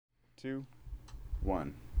2,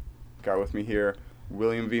 1. Got with me here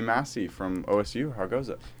William V. Massey from OSU. How goes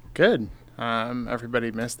it? Good. Everybody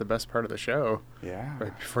missed the best part of the show. Yeah.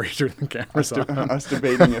 Right before you turned the cameras on. Us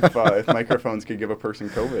debating if microphones could give a person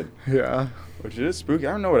COVID. Yeah. Which is spooky.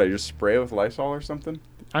 I don't know what I just spray it with Lysol or something.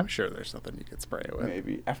 I'm sure there's something you could spray it with.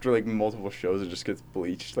 Maybe. After like multiple shows, it just gets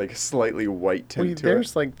bleached, like a slightly white tint Well, to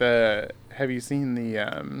there's it. like have you seen the,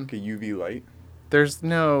 Like a UV light. there's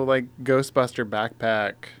no like Ghostbuster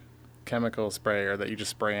backpack chemical sprayer that you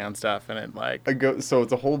just spray on stuff and it like, So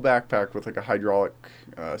it's a whole backpack with like a hydraulic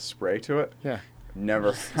spray to it. yeah. Never.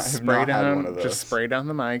 I've Spray not had one of down, those. just spray down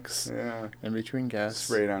the mics Yeah. in between guests.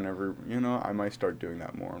 Spray down every. I might start doing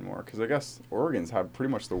that more and more because I guess Oregon's had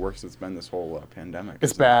pretty much the worst it's been this whole pandemic.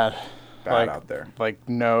 It's isn't it? bad. Bad out there. Like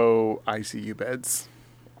no ICU beds.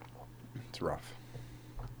 It's rough.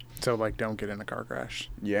 So like don't get in a car crash.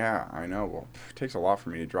 Yeah, I know. Well, it takes a lot for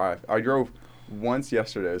me to drive. I drove once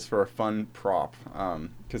yesterday. It was for a fun prop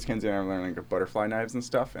because Kenzie and I are learning like butterfly knives and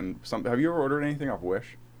stuff. And have you ever ordered anything off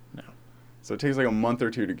Wish? No. So it takes like a month or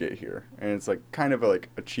two to get here, and it's like kind of a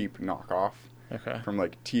cheap knockoff Okay. from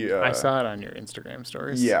like I saw it on your Instagram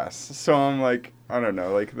stories. Yes. So I'm like, I don't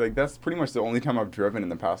know, like that's pretty much the only time I've driven in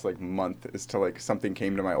the past like month is to like something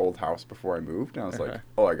came to my old house before I moved, and I was Okay. like,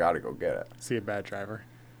 oh, I gotta go get it. See a bad driver.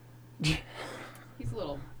 He's a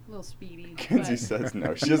little speedy. Kenzie but says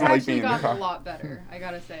no. She he's doesn't like actually being in the gotten car. a lot better, I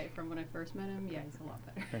gotta say. From when I first met him, yeah, he's a lot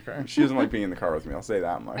better. Okay. She doesn't like being in the car with me. I'll say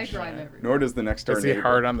that much. I drive everywhere. Nor does the next door Is he neighbor.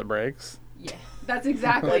 hard on the brakes? Yeah, that's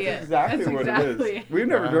exactly That's it. exactly that's what exactly it is. We've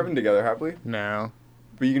never Yeah. driven together, have we? No.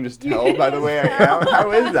 But you can just You tell can by the just way I tell. am.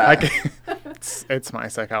 How is that? It's my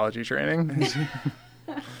psychology training.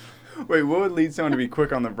 Wait, what would lead someone to be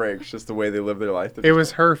quick on the brakes? Just the way they live their life? It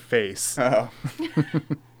was her face. Oh.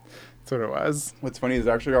 That's what it was. What's funny is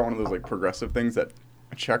I actually got one of those like progressive things that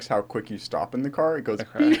checks how quick you stop in the car. It goes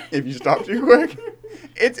Okay. beep if you stop too quick.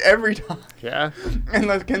 It's every time. Yeah. And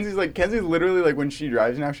like Kenzie's literally like when she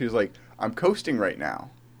drives now, she's like, I'm coasting right now.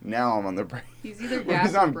 Now I'm on the brake. He's either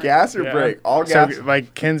Because gas or I'm brake. gas or Yeah. brake. All So, gas.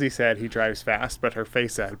 like Kenzie said, he drives fast, but her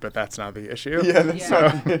face said, but that's not the issue. Yeah, that's Yeah.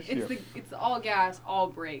 not the issue. It's all gas, all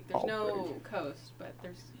brake. There's All no brake. coast, but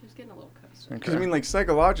there's getting a little coast. Because I mean, like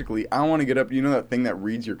psychologically, I want to get up. You know that thing that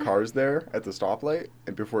reads your car's there at the stoplight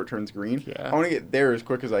and before it turns green. Yeah. I want to get there as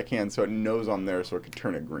quick as I can, so it knows I'm there, so it can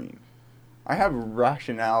turn it green. I have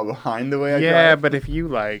rationale behind the way I Yeah, drive. but if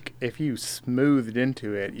you smoothed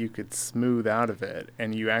into it, you could smooth out of it,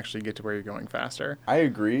 and you actually get to where you're going faster. I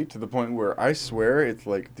agree to the point where I swear it's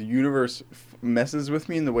like the universe messes with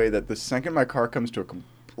me in the way that the second my car comes to a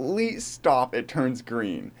complete stop, it turns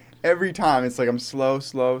green. Every time it's like I'm slow.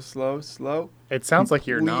 It sounds like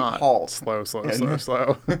you're Complete not halt. slow.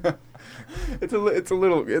 Yeah. It's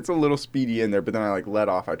a little speedy in there, but then I like let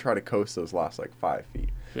off. I try to coast those last like 5 feet.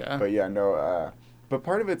 Yeah. But yeah, no. But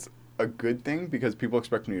part of it's a good thing because people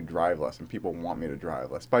expect me to drive less and people want me to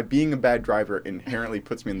drive less. By being a bad driver inherently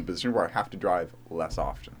puts me in the position where I have to drive less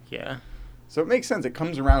often. Yeah. So it makes sense. It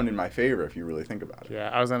comes around in my favor if you really think about it. Yeah.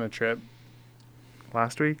 I was on a trip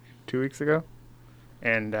last week, 2 weeks ago,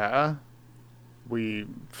 and we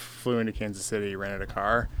flew into Kansas City, rented a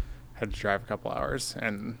car, had to drive a couple hours,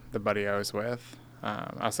 and the buddy I was with, I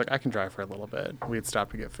was like, I can drive for a little bit. We had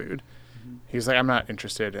stopped to get food. He was like, I'm not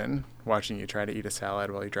interested in watching you try to eat a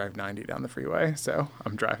salad while you drive 90 down the freeway, so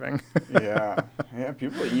I'm driving. Yeah.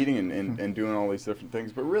 People are eating and doing all these different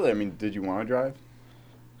things. But really, I mean, did you want to drive?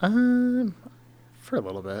 For a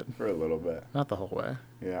little bit. For a little bit. Not the whole way.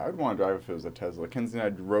 Yeah, I'd want to drive if it was a Tesla. Kenzie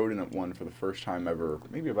and I rode in it one for the first time ever,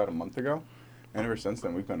 maybe about a month ago. And ever since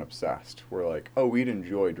then, we've been obsessed. We're like, oh, we'd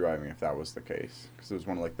enjoy driving if that was the case. Because it was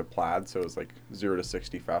one of like the Plaid, so it was like 0 to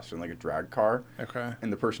 60 faster than like a drag car. Okay.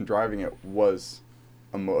 And the person driving it was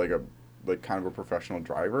like kind of a professional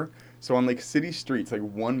driver. So on like city streets, like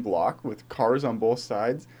one block with cars on both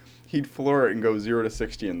sides, he'd floor it and go 0 to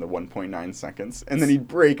 60 in the 1.9 seconds. And then he'd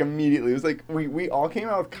brake immediately. It was like, we all came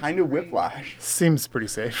out with kind of whiplash. Seems pretty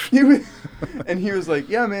safe. And he was like,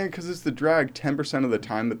 yeah, man, because it's the drag 10% of the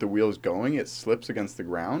time that the wheel's going, it slips against the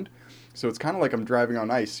ground. So it's kind of like I'm driving on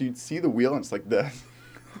ice. So you'd see the wheel and it's like this.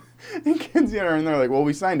 And Kenzie and I are in there like, well,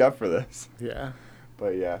 we signed up for this. Yeah.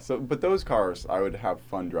 But yeah, but those cars, I would have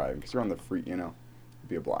fun driving because they're on the free, it'd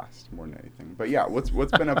be a blast more than anything. But yeah, what's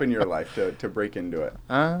been up in your life to break into it?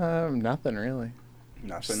 Nothing really.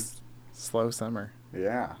 Nothing. Just slow summer.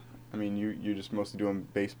 Yeah. I mean, you just mostly doing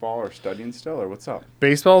baseball or studying still, or what's up?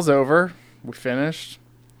 Baseball's over. We finished.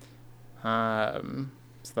 So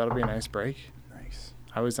that'll be a nice break. Nice.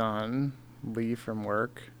 I was on leave from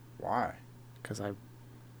work Why? because I have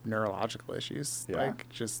neurological issues. Yeah. Like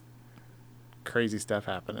just crazy stuff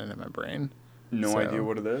happening in my brain. No So- idea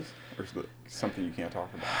what it is, or is it something you can't talk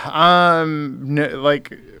about? No,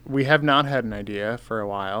 like we have not had an idea for a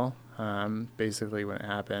while. Basically, when it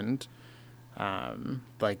happened,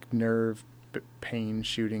 like nerve pain,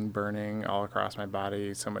 shooting, burning all across my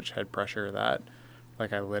body, so much head pressure that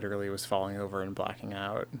like I literally was falling over and blacking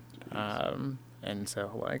out. And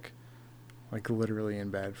so like literally in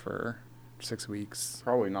bed for 6 weeks.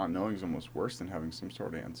 Probably not knowing is almost worse than having some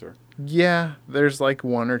sort of answer. Yeah, there's like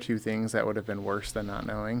one or two things that would have been worse than not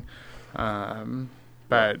knowing.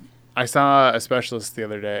 But I saw a specialist the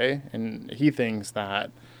other day, and he thinks that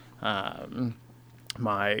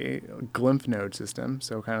my lymph node system,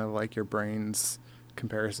 so kind of like your brain's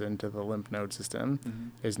comparison to the lymph node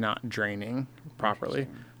system, is not draining properly.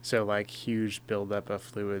 Interesting. So like huge buildup of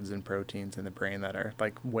fluids and proteins in the brain that are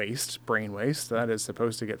like waste, brain waste, that is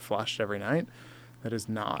supposed to get flushed every night, that is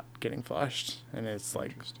not getting flushed, and it's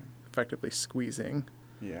like Interesting. effectively squeezing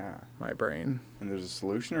Yeah. my brain. And there's a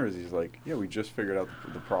solution, or is he like, yeah, we just figured out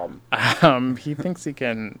the problem? He thinks he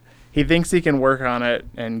can. He thinks he can work on it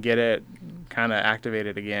and get it kind of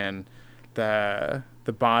activated again. The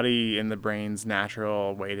body and the brain's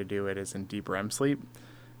natural way to do it is in deep REM sleep.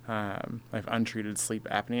 I have untreated sleep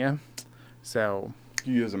apnea, so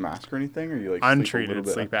Do you use a mask or anything, or you like untreated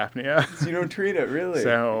sleep apnea. So you don't treat it, really?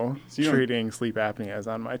 So you don't- treating sleep apnea is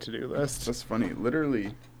on my to-do list. That's funny.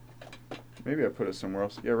 Literally, maybe I put it somewhere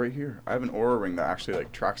else. Yeah, right here. I have an Aura ring that actually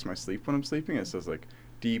like tracks my sleep when I'm sleeping. It says like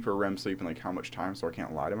deep or REM sleep and like how much time, so I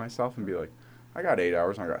can't lie to myself and be like, I got 8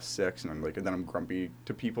 hours and I got 6, and I'm like, and then I'm grumpy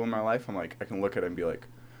to people in my life. I'm like, I can look at it and be like,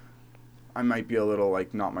 I might be a little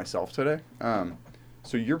like not myself today.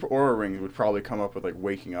 So your Aura ring would probably come up with like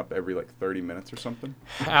waking up every like 30 minutes or something.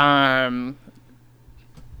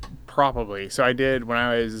 Probably. So I did when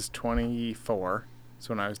I was 24. So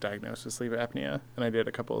when I was diagnosed with sleep apnea, and I did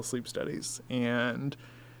a couple of sleep studies, and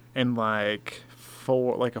in like a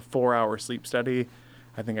 4-hour sleep study,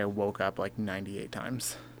 I think I woke up like 98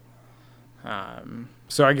 times.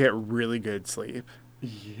 So I get really good sleep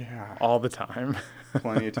Yeah. all the time.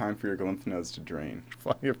 Plenty of time for your lymph nodes to drain.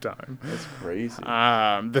 Plenty of time. That's crazy.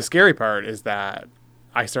 The scary part is that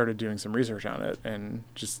I started doing some research on it and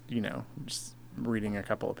just reading a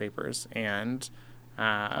couple of papers, and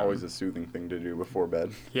Always a soothing thing to do before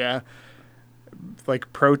bed. yeah,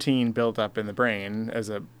 like protein built up in the brain as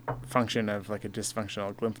a function of like a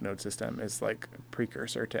dysfunctional lymph node system is like a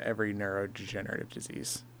precursor to every neurodegenerative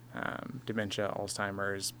disease. Dementia,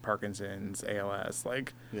 Alzheimer's, Parkinson's, ALS,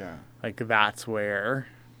 like Yeah. that's where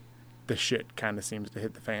the shit kind of seems to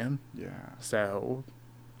hit the fan. Yeah. So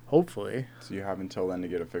hopefully So you have until then to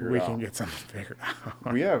get it figured we out. can get something figured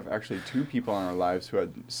out. We have actually 2 people in our lives who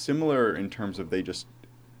had similar in terms of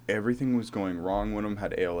everything was going wrong. One of them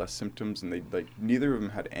had ALS symptoms, and neither of them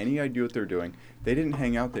had any idea what they're doing. They didn't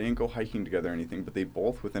hang out, they didn't go hiking together or anything, but they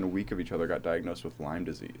both within a week of each other got diagnosed with Lyme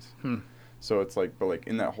disease. So it's like, but like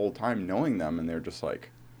in that whole time knowing them, and they're just like,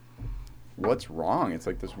 what's wrong? It's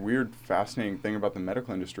like this weird, fascinating thing about the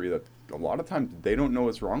medical industry that a lot of times they don't know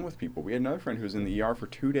what's wrong with people. We had another friend who was in the ER for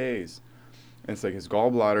 2 days. And it's like his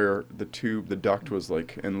gallbladder, the duct was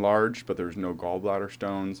like enlarged, but there was no gallbladder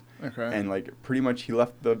stones. Okay. And like pretty much he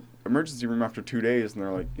left the emergency room after 2 days, and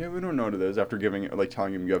they're like, yeah, we don't know what it is. After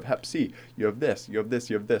telling him you have Hep C, you have this, you have this,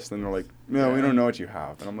 you have this. Then they're like, no, we don't know what you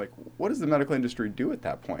have. And I'm like, what does the medical industry do at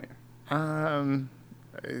that point?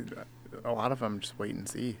 A lot of them just wait and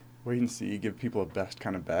see. Wait and see, give people a best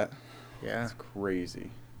kind of bet. Yeah. It's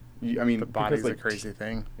crazy. I mean, The body's because, a crazy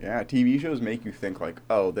thing. Yeah, TV shows make you think like,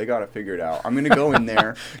 oh, they got it figured out. I'm gonna go in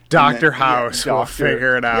there. Dr. and then- House will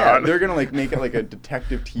figure it Yeah, out. they're gonna like make it like a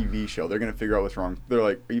detective TV show. They're gonna figure out what's wrong. They're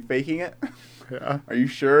like, are you faking it? Yeah. Are you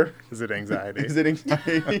sure? Is it anxiety? Is it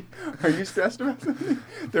anxiety? Are you stressed about something?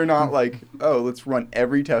 They're not like, oh, let's run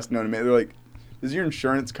every test known to man. They're like, does your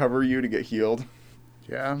insurance cover you to get healed?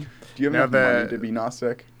 Yeah. Do you have No, enough money to be not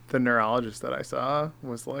sick? The neurologist that I saw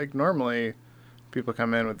was like, normally people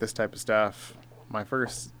come in with this type of stuff. My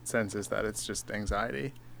first sense is that it's just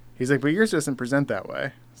anxiety. He's like, but yours doesn't present that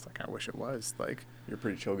way. It's like, I wish it was. Like, You're a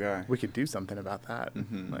pretty chill guy. we could do something about that.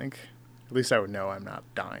 Mhm. Like, at least I would know I'm not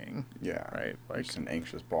dying. Yeah. Right? You're Like, just an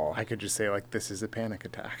anxious ball. I could just say, like, this is a panic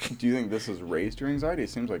attack. Do you think this has raised your anxiety? It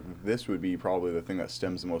seems like this would be probably the thing that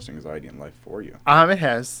stems the most anxiety in life for you. It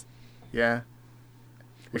has. Yeah.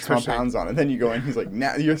 Which Especially- compounds on it. Then you go in, he's like,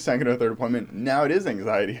 now you're second or third appointment. Now it is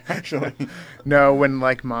anxiety, actually. No, when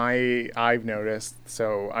like I've noticed,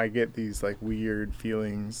 so I get these like weird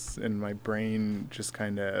feelings in my brain, just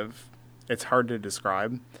kind of, it's hard to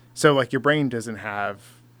describe. So like your brain doesn't have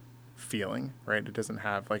feeling, right? It doesn't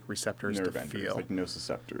have like receptors Nerve to endings, feel. like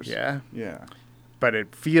nociceptors. Yeah. Yeah. but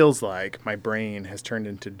it feels like my brain has turned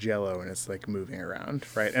into jello and it's like moving around,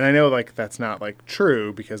 right? And I know like that's not like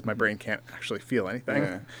true because my brain can't actually feel anything.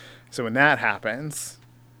 Yeah. So when that happens,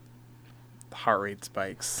 the heart rate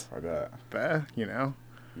spikes. I bet.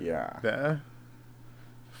 Yeah. The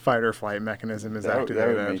fight or flight mechanism is That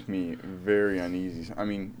activated. would make me very uneasy. I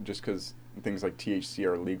mean, just because things like THC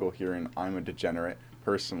are legal here and I'm a degenerate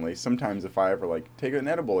personally, sometimes if I ever like take an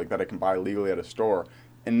edible like that I can buy legally at a store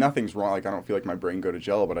and nothing's wrong, like I don't feel like my brain go to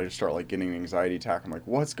jello, but I just start like getting an anxiety attack. I'm like,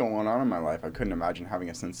 what's going on in my life? I couldn't imagine having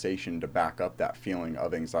a sensation to back up that feeling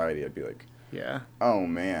of anxiety. I'd be like, yeah. oh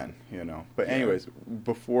man, But anyways,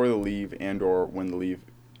 before the leave and or when the leave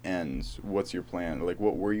ends, what's your plan? Like,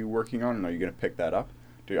 what were you working on, and are you going to pick that up?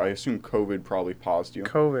 I assume COVID probably paused you.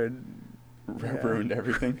 COVID Ruined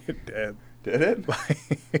everything. It did. Did it?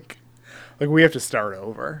 Like we have to start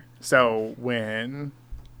over. So when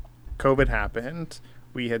COVID happened,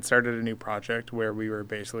 we had started a new project where we were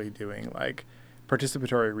basically doing like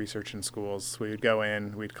participatory research in schools. We would go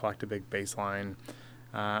in, we'd collect a big baseline.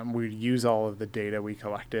 We'd use all of the data we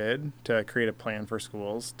collected to create a plan for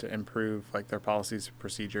schools to improve like their policies,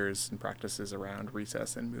 procedures, and practices around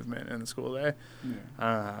recess and movement in the school day.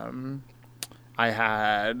 Yeah.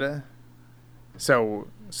 So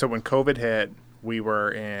when COVID hit, we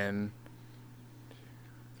were in,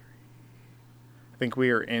 I think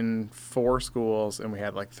we were in 4 schools, and we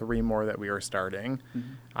had like 3 more that we were starting.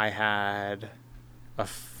 Mm-hmm. I had a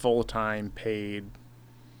full-time paid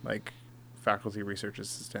like faculty research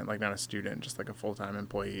assistant, like not a student, just like a full-time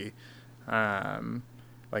employee,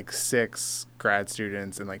 like 6 grad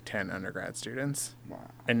students and like 10 undergrad students. Wow.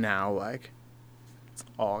 And now like it's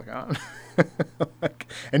all gone.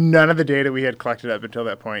 And none of the data we had collected up until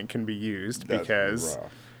that point can be used. That's because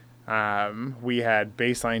rough. we had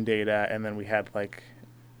baseline data and then we had like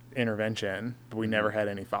intervention, but we never had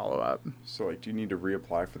any follow-up. So like, do you need to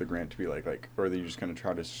reapply for the grant to be like, or are you just going to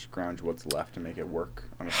try to scrounge what's left to make it work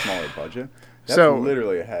on a smaller budget? That's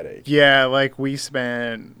literally a headache. Yeah, like we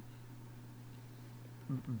spent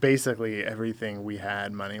basically everything we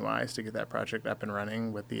had money-wise to get that project up and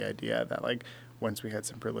running, with the idea that like once we had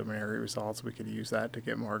some preliminary results, we could use that to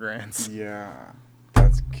get more grants. Yeah.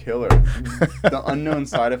 That's killer. The unknown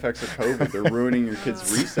side effects of COVID, they're ruining your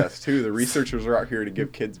kids' recess too. The researchers are out here to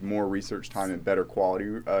give kids more research time and better quality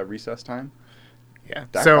recess time. Yeah.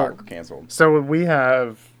 That So got canceled. So we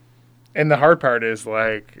have, and the hard part is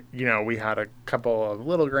like, we had a couple of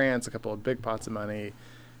little grants, a couple of big pots of money,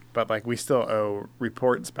 but like we still owe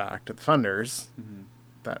reports back to the funders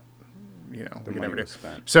that, we can never do.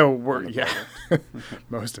 Spent So we're,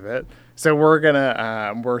 most of it. So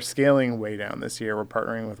we're scaling way down this year. We're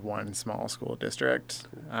partnering with one small school district,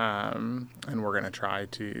 and we're going to try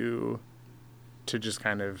to just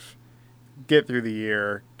kind of get through the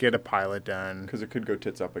year, get a pilot done. Because it could go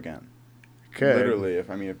tits up again. Could. Literally,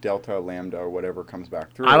 if Delta, Lambda, or whatever comes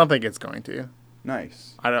back through. I don't think it's going to.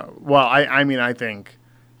 Nice. I think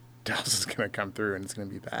Delta's going to come through and it's going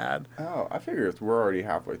to be bad. Oh, I figure we're already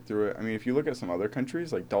halfway through it. I mean, if you look at some other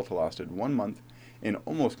countries, like Delta lasted 1 month and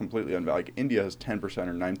almost completely like India has 10%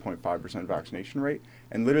 or 9.5% vaccination rate,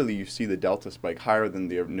 and literally you see the Delta spike higher than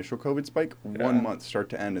the initial COVID spike 1 month start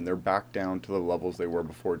to end, and they're back down to the levels they were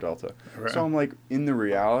before Delta. Right. So I'm like, in the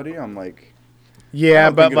reality, I'm like,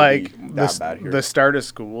 yeah, but like bad here. the start of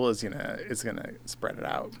school is gonna spread it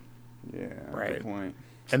out. Yeah, right. Good point.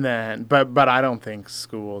 And then, but I don't think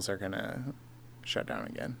schools are gonna shut down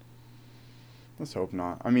again. Let's hope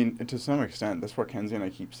not. I mean, to some extent, that's what Kenzie and I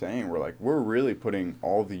keep saying. We're really putting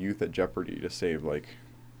all the youth at jeopardy to save like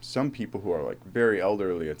some people who are like very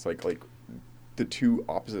elderly. It's like the two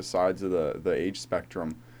opposite sides of the age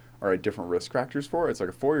spectrum are at different risk factors for it. It's like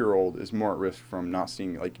a 4-year-old is more at risk from not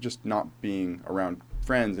seeing, like, just not being around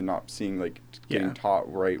friends and not seeing, like, getting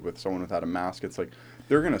taught right with someone without a mask. It's like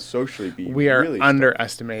they're going to socially be We are really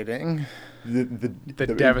underestimating the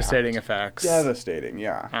devastating effects. Devastating,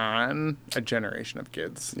 yeah. On a generation of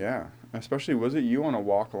kids. Yeah. Especially, was it you on a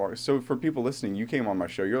walk along? So for people listening, you came on my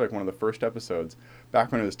show. You're like one of the first episodes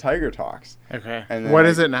back when it was Tiger Talks. Okay. And then what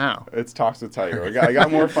is it now? It's Talks with Tiger. I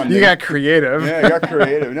got more funding. You got creative. Yeah, I got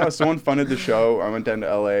creative. No, someone funded the show. I went down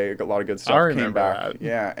to LA, got a lot of good stuff. I remember came back. that.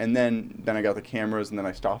 Yeah, and then I got the cameras, and then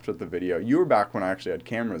I stopped with the video. You were back when I actually had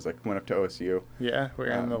cameras. I went up to OSU. Yeah, we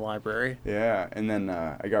were in the library. Yeah, and then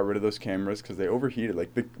I got rid of those cameras because they overheated. Like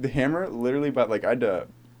the hammer, literally, but like I had to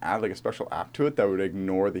add like a special app to it that would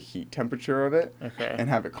ignore the heat temperature of it and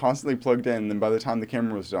have it constantly plugged in. And then by the time the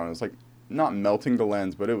camera was done, it was like not melting the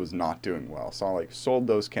lens, but it was not doing well. So I like sold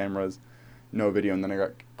those cameras, no video, and then I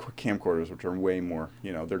got camcorders, which are way more,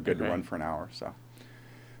 they're good to run for an hour. So,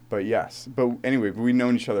 But yes. But anyway, we've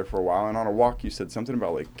known each other for a while, and on a walk you said something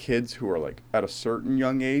about like kids who are like at a certain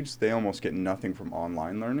young age, they almost get nothing from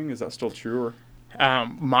online learning. Is that still true? Or?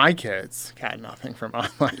 My kids got nothing from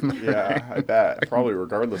online learning. Yeah, I bet. Probably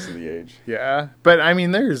regardless of the age. Yeah. But I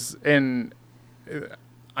mean,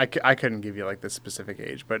 I couldn't give you like the specific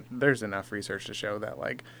age, but there's enough research to show that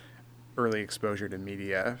like early exposure to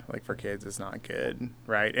media like for kids is not good,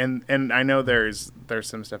 right? And I know there's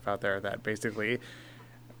some stuff out there that basically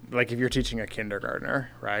like if you're teaching a kindergartner,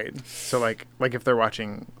 right? So like if they're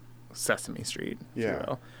watching Sesame Street, if you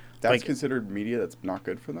will, that's like, considered media that's not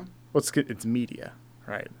good for them? Well, it's media,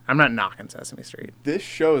 right? I'm not knocking Sesame Street. This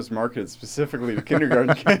show is marketed specifically to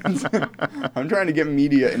kindergarten kids. I'm trying to get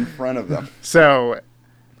media in front of them. So,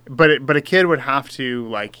 but a kid would have to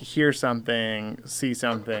like hear something, see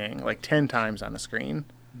something like 10 times on a screen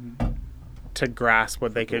to grasp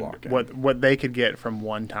what they could what they could get from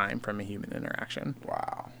one time from a human interaction.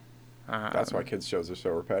 Wow. That's why kids shows are so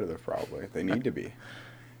repetitive. Probably they need to be.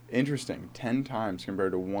 Interesting. 10 times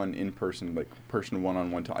compared to one in-person, like person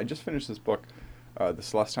one-on-one time. I just finished this book, The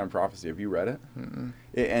Celestine Prophecy. Have you read it? Mm-mm.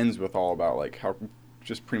 It ends with all about like how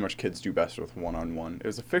just pretty much kids do best with one-on-one. It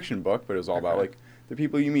was a fiction book, but it was all about like the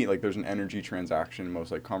people you meet. Like there's an energy transaction in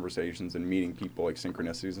most like conversations and meeting people, like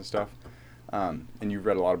synchronicities and stuff. And you've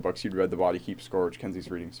read a lot of books. You'd read The Body Keeps Score, which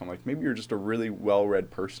Kenzie's reading. So I'm like, maybe you're just a really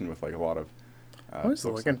well-read person with like a lot of I was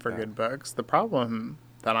looking for good books. The problem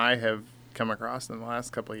that I have come across in the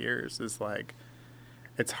last couple of years is like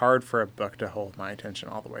it's hard for a book to hold my attention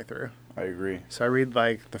all the way through. I agree. So I read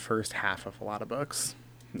like the first half of a lot of books.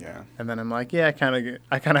 Yeah. And then I'm like, yeah, I kind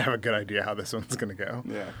of have a good idea how this one's going to go.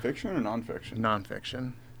 Yeah, fiction or nonfiction?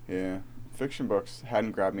 Nonfiction. Yeah. Fiction books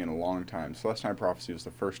hadn't grabbed me in a long time. Celestine Prophecy was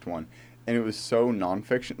the first one. And it was so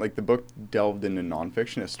nonfiction. Like, the book delved into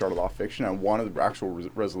nonfiction. It started off fiction. I wanted the actual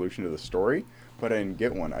resolution to the story, but I didn't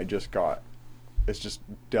get one. It's just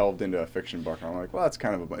delved into a fiction book. And I'm like, well, that's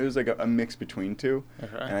kind of it was like a mix between two.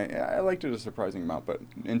 Okay. And I liked it a surprising amount. But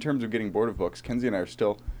in terms of getting bored of books, Kenzie and I are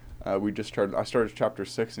still, I started chapter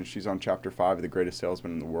 6, and she's on chapter 5 of The Greatest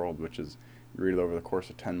Salesman in the World, which is, you read it over the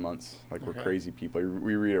course of 10 months. Like, we're crazy people.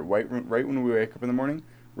 We read it right when we wake up in the morning,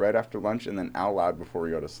 right after lunch, and then out loud before we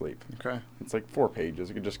go to sleep. Okay. It's like 4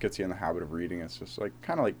 pages. It just gets you in the habit of reading. It's just like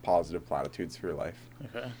kind of like positive platitudes for your life.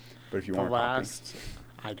 Okay. But if you want a copy.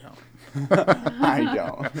 I don't. I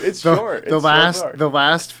don't. It's short. The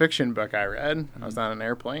last fiction book I read, I was on an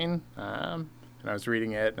airplane, and I was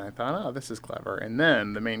reading it, and I thought, oh, this is clever. And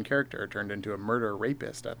then the main character turned into a murder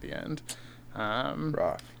rapist at the end.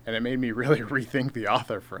 Rough. And it made me really rethink the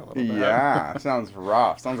author for a little bit. Yeah, sounds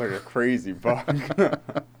rough. Sounds like a crazy book.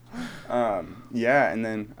 Yeah, and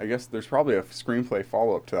then I guess there's probably a screenplay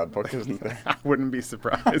follow-up to that book, isn't there? I wouldn't be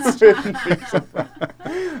surprised.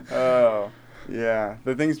 Oh, yeah.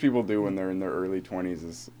 The things people do when they're in their early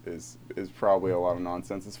 20s is probably a lot of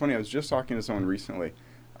nonsense. It's funny, I was just talking to someone recently,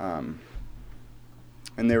 and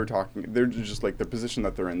they're just like the position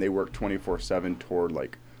that they're in, they work 24/7 toward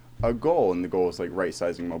like a goal, and the goal is like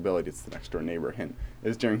right-sizing mobility. It's the next door neighbor hint.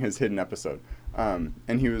 Is during his hidden episode. And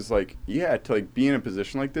he was like, yeah, to like be in a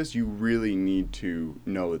position like this, you really need to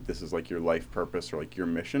know that this is like your life purpose or like your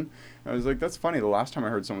mission. And I was like, that's funny. The last time I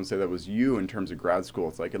heard someone say that was you in terms of grad school.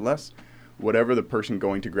 It's like, unless whatever the person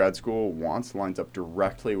going to grad school wants lines up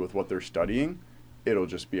directly with what they're studying, it'll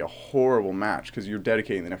just be a horrible match because you're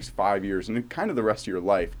dedicating the next 5 years and kind of the rest of your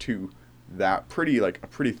life to that a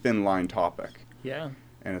pretty thin line topic. Yeah.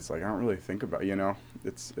 And it's like, I don't really think about,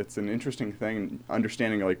 it's an interesting thing,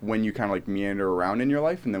 understanding like when you kind of like meander around in your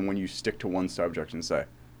life and then when you stick to one subject and say,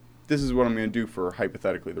 this is what I'm going to do for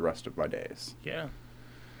hypothetically the rest of my days. Yeah.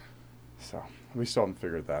 So we still haven't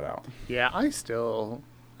figured that out. Yeah,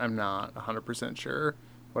 I'm not 100% sure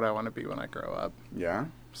what I want to be when I grow up. Yeah?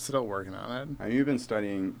 Still working on it. You've been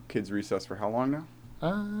studying Kids Recess for how long now?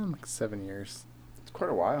 Like 7 years. It's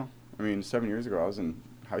quite a while. I mean, 7 years ago I was in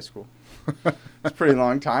high school. It's a pretty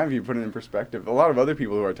long time if you put it in perspective. A lot of other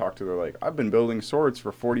people who I talk to, they're like, I've been building swords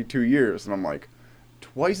for 42 years. And I'm like,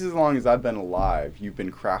 twice as long as I've been alive, you've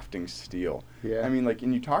been crafting steel. Yeah. I mean, like,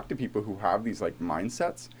 and you talk to people who have these, like,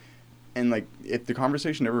 mindsets, and, like, if the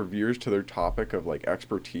conversation ever veers to their topic of, like,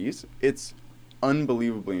 expertise, it's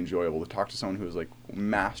unbelievably enjoyable to talk to someone who's, like,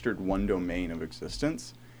 mastered one domain of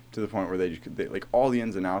existence to the point where they like, all the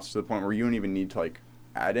ins and outs to the point where you don't even need to, like,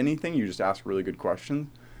 add anything. You just ask really good questions.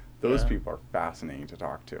 Those people are fascinating to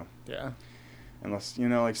talk to. Yeah. Unless,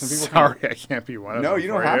 like some people. Sorry, I can't be one of them. No, you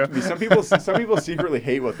don't have to be. Some people secretly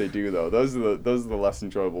hate what they do, though. Those are the less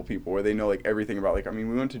enjoyable people where they know like everything about like. I mean,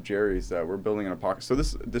 we went to Jerry's. We're building an epoxy. So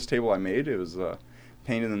this table I made, it was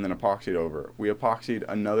painted and then epoxied over. We epoxied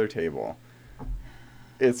another table.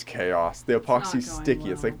 It's chaos. The epoxy's going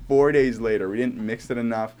sticky. It's well. like 4 days later. We didn't mix it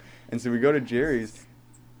enough. And so we go to Jerry's.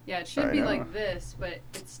 Yeah, it should I be know. like this, but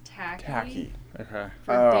it's tacky. Okay.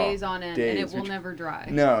 For Oh, days on end, and days. it will never dry.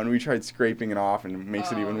 No, and we tried scraping it off, and it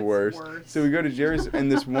makes it Oh, even it's worse. worse. So we go to Jerry's,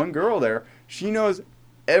 and this one girl there, she knows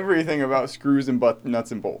everything about screws and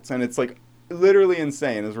nuts and bolts, and it's like literally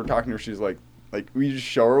insane. As we're talking to her, she's like we just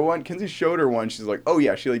show her one. Kenzie showed her one. She's like, oh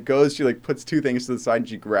yeah. She like goes, she like puts two things to the side, and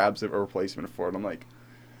she grabs a replacement for it. I'm like,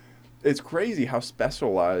 it's crazy how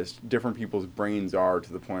specialized different people's brains are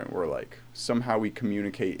to the point where like somehow we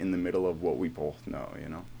communicate in the middle of what we both know. You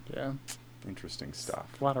know, Yeah. interesting stuff.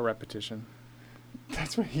 A lot of repetition.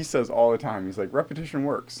 That's what he says all the time. He's like, repetition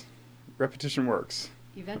works. Repetition works.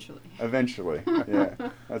 Eventually. Eventually. Yeah.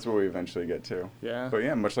 That's what we eventually get to. Yeah. But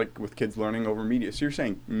yeah, much like with kids learning over media. So you're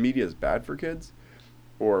saying media is bad for kids?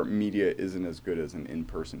 Or media isn't as good as an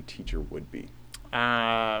in-person teacher would be?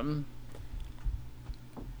 I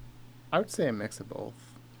would say a mix of both.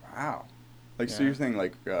 Wow. Like, so Yeah. you're saying,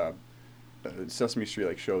 like, Sesame Street,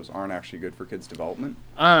 like, shows aren't actually good for kids' development?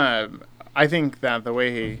 I think that the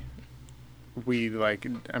way we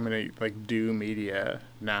do media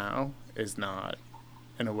now is not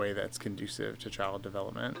in a way that's conducive to child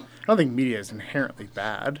development. I don't think media is inherently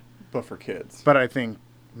bad, But for kids. but I think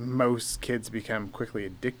most kids become quickly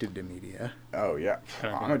addicted to media. Oh, yeah.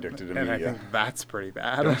 And I I'm think- addicted to and media. I think that's pretty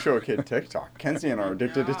bad. Don't show a kid TikTok. Kenzie and I are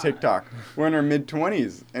addicted to God. TikTok. We're in our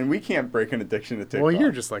mid-20s, and we can't break an addiction to TikTok. Well,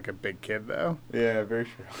 you're just like a big kid, though. Yeah, very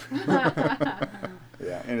true.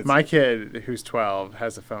 Yeah, and it's... My kid, who's 12,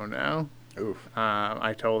 has a phone now. Oof.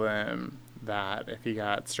 I told him that if he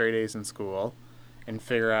got straight A's in school and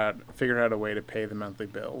figured out a way to pay the monthly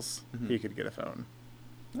bills, Mhm. he could get a phone.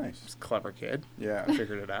 Nice. He's a clever kid. Yeah.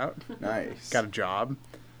 Figured it out. Nice. Got a job.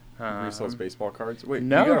 Resells baseball cards. Wait,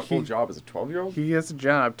 no, you got a full he- job as a 12-year-old? He has a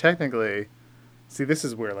job. Technically, see, this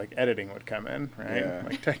is where like editing would come in, right? Yeah.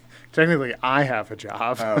 Like technically, I have a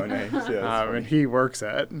job. Oh, nice. Yeah, that's funny. and he works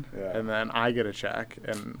it, Yeah. and then I get a check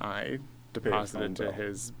and I deposit phone it to bill.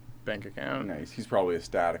 his bank account. Nice. He's probably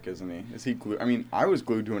ecstatic, isn't he? Is he glued? I mean, I was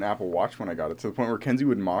glued to an Apple Watch when I got it, to the point where Kenzie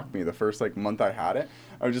would mock me the first like month I had it.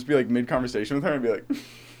 I would just be like mid-conversation with her and be like,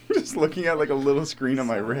 just looking at like a little screen on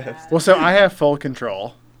my So wrist. bad. Well, so I have full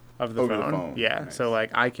control of the Over the phone. phone. Yeah. Nice. So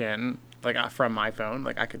like I can from my phone,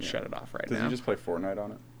 like I could Yeah. shut it off right Does now. he just play Fortnite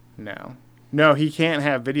on it? No, he can't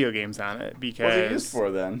have video games on it because. What's it used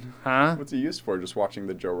for then? Huh? What's it used for? Just watching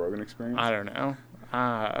the Joe Rogan Experience? I don't know.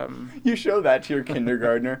 You show that to your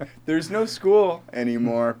kindergartner. There's no school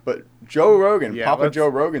anymore, but Joe Rogan, Yeah, Papa let's- Joe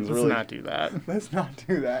Rogan's let's really. not do that. Let's not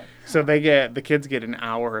do that. So the kids get an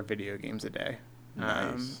hour of video games a day.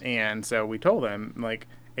 Nice. And so we told them, like,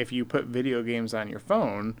 if you put video games on your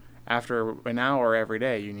phone, after an hour every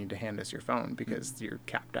day, you need to hand us your phone because you're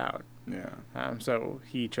capped out. Yeah. So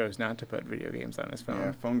he chose not to put video games on his Yeah.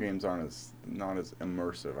 phone. Phone games aren't not as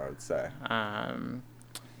immersive, I would say.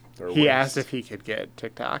 They're He worse. asked if he could get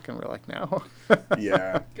TikTok, and we're like, no.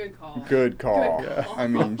 Yeah. Good call. Good call. Good call. I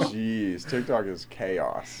mean, geez, TikTok is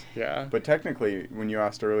chaos. Yeah. But technically, when you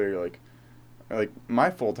asked earlier, like my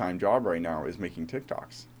full-time job right now is making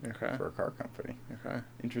TikToks Okay. for a car company. Okay.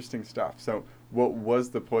 Interesting stuff. So, what was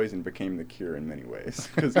the poison became the cure in many ways.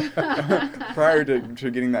 Because prior to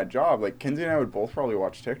getting that job, like Kenzie and I would both probably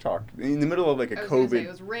watch TikTok in the middle of like a I was gonna say, COVID. it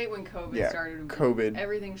was right when COVID Yeah, started. COVID.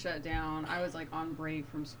 Everything shut down. I was like on break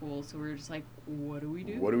from school, so we were just like, what do we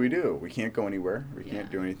do? What do we do? We can't go anywhere. We can't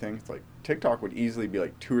Yeah. do anything. It's like TikTok would easily be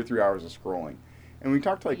like 2 or 3 hours of scrolling. And we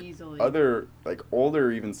talked to like Easily. other like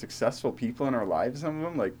older, even successful people in our lives. Some of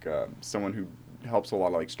them, like someone who helps a lot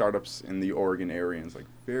of like startups in the Oregon area, and is like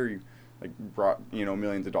very like brought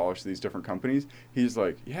millions of dollars to these different companies. He's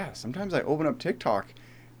like, yeah, sometimes I open up TikTok,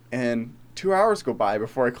 and 2 hours go by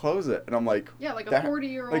before I close it, and I'm like, Yeah, like a that-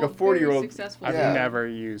 40-year-old, like a 40-year-old very successful. I've Yeah. never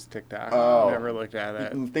used TikTok. Oh. Never looked at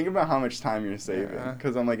it. think about how much time you're saving. Yeah.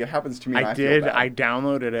 Because I'm like, it happens to me. And I I feel did. bad. I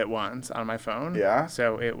downloaded it once on my phone. Yeah?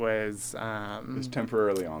 So it was. It was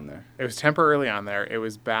temporarily on there. It was temporarily on there. It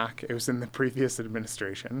was back. It was in the previous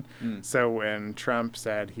administration. Mm. So when Trump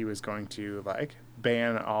said he was going to like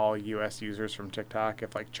ban all U.S. users from TikTok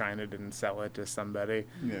if like China didn't sell it to somebody,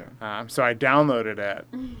 Yeah. so I downloaded it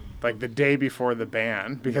like the day before the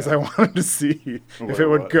ban because Yeah. I wanted to see What if it it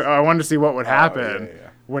would was. go. I wanted to see what would Oh, happen yeah.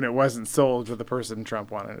 when it wasn't sold to the person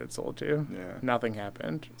Trump wanted it sold to. Yeah. Nothing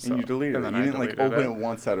happened. And you deleted it. then You I didn't like deleted open it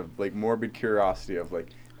once out of like morbid curiosity of like,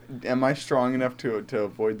 am I strong enough to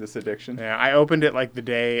avoid this addiction? Yeah, I opened it like the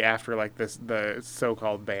day after like the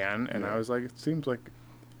so-called ban, and Yeah. I was like, it seems like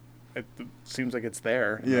it seems like it's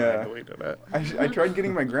there. And then Yeah. I deleted it. I tried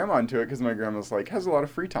getting my grandma into it because my grandma's like has a lot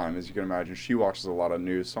of free time, as you can imagine. She watches a lot of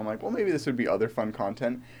news, so I'm like, well, maybe this would be other fun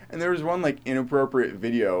content. And there was one like inappropriate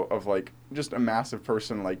video of like just a massive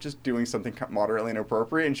person like just doing something moderately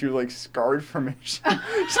inappropriate, and she was like scarred from it.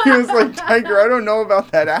 She was like, Tiger, I don't know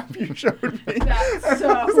about that app you showed me. That's so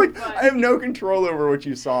I was like, funny. I have no control over what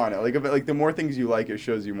you saw on it. Like, if it, like the more things you like, it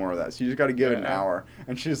shows you more of that. So you just got to give it an Yeah. hour.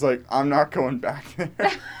 And she's like, I'm not going back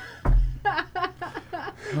there.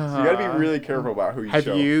 So you got to be really careful about who you Have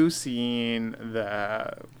show. you seen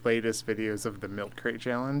the latest videos of the milk crate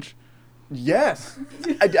challenge? Yes.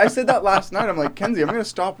 I said that last night. I'm like, Kenzie, I'm going to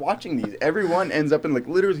stop watching these. Everyone ends up in like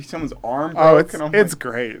literally someone's arm broke. Oh, it's and I'm it's like,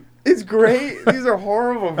 great. it's great. These are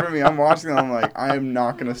horrible for me. I'm watching them. I'm like, I am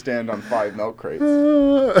not going to stand on 5 milk crates.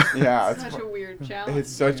 Yeah. Such a weird challenge. It's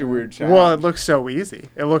such a weird challenge. Well, it looks so easy.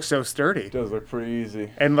 It looks so sturdy. It does look pretty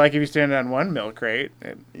easy. And like if you stand on one milk crate,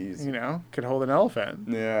 it Easy. you know could hold an elephant.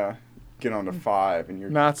 Yeah. Get on to 5 and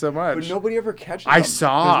you're... Not so much. But nobody ever catches I them.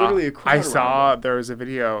 saw. There's literally a crowd I around saw them. there was a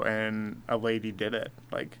video and a lady did it.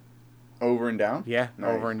 Like Over and down? yeah,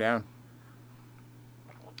 Nice. over and down.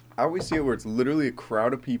 I always see it where it's literally a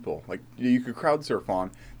crowd of people. Like, you could crowd surf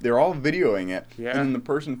on. They're all videoing it. Yeah. And then the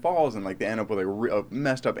person falls and, like, they end up with a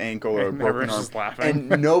messed up ankle or a And broken everyone's arm. just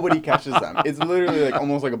laughing. And nobody catches them. It's literally, like,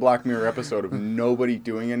 almost like a Black Mirror episode of nobody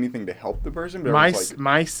doing anything to help the person. But My everyone's like,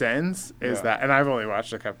 my sense is Yeah. that, and I've only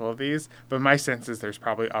watched a couple of these, but my sense is there's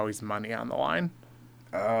probably always money on the line.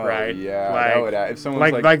 oh, Right. yeah. Like- that would, if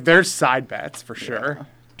someone's Like there's side bets for sure. yeah,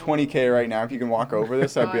 $20K right now, if you can walk over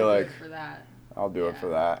this, I'd be do like, it for that. I'll do it Yeah. for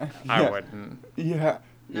that. I Yeah. wouldn't. Yeah.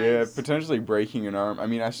 Yeah, Nice. potentially breaking an arm. I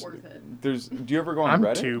mean, Worth it. do you ever go on I'm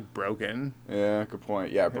Reddit? too broken. Yeah, good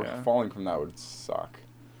point. Yeah, but Yeah. falling from that would suck.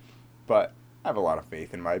 But I have a lot of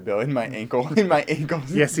faith in my ability, in my ankle, in my ankles.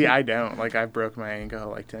 Yeah, see, I don't. Like I've broke my ankle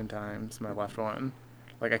like 10 times, my left one.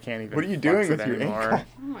 Like I can't even. What are you flex doing it with your anymore. ankle?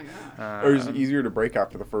 Oh my god. Or is it easier to break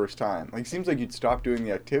after the first time? Like, it seems like you'd stop doing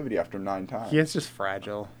the activity after 9 times. Yeah, it's just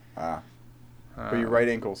fragile. Ah, but your Um, right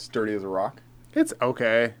ankle's sturdy as a rock. It's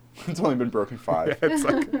okay. It's only been broken 5. It's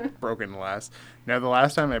like broken less. No, the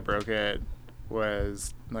last time I broke it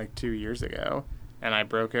was like 2 years ago, and I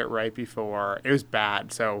broke it right before it was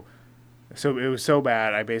bad. So it was so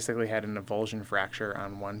bad. I basically had an avulsion fracture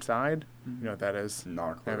on one side. You know what that is?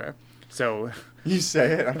 Not a clue. Okay. So You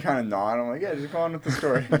say it, I kind of nod. I'm like, yeah, just go on with the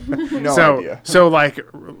story. No so idea. so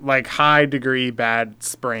like high degree bad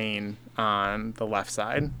sprain on the left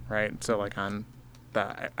side, right? So like on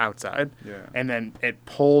the outside. Yeah. And then it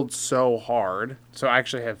pulled so hard. So I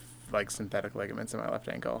actually have like synthetic ligaments in my left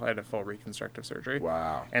ankle. I had a full reconstructive surgery.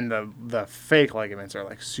 Wow. And the fake ligaments are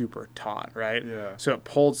like super taut, right? Yeah. So it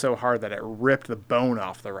pulled so hard that it ripped the bone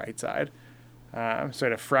off the right side. So I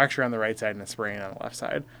had a fracture on the right side and a sprain on the left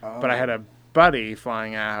side. But I had a buddy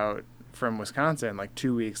flying out from Wisconsin like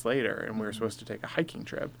 2 weeks later, and we were supposed to take a hiking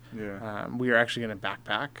trip. Yeah. We were actually going to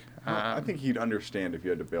backpack. Well, I think he'd understand if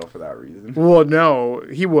you had to bail for that reason. Well, no,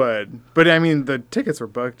 he would. But I mean, the tickets were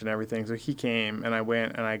booked and everything. So he came, and I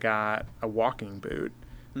went and I got a walking boot.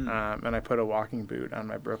 And I put a walking boot on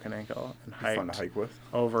my broken ankle and Fun to hiked hike with.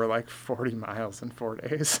 over like 40 miles in 4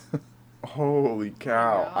 days. Holy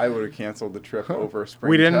cow! God. I would have canceled the trip over a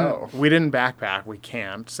spring we toe. didn't backpack. We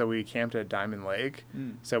camped. So we camped at Diamond Lake.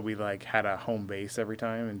 Mm. So we like had a home base every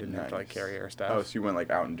time and didn't have to like Nice. carry our stuff. Oh, so you went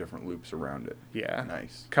like out in different loops around it. Yeah.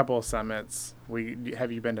 Nice. Couple of summits.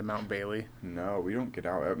 Have you been to Mount Bailey? No, we don't get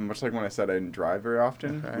out. Much like when I said I didn't drive very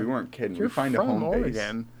often, Okay. we weren't kidding. You're we find from a home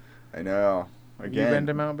Oregon. base. I know. Have you been Again,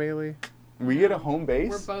 to Mount Bailey? we get a home We're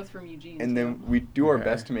base, both from Eugene. and then too. we do our Okay.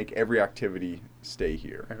 best to make every activity stay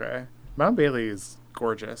here. Okay. Mount Bailey is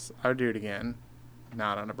gorgeous. I would do it again.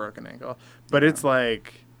 Not on a broken ankle. But it's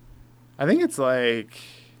like, I think it's like,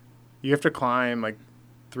 you have to climb like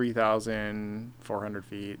 3,400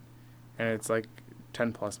 feet. And it's like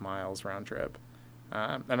 10 plus miles round trip.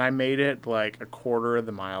 And I made it like a quarter of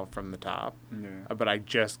the mile from the top. Yeah. But I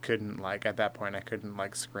just couldn't like, at that point, I couldn't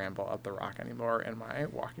like scramble up the rock anymore in my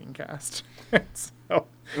walking cast. So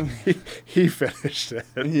he finished it.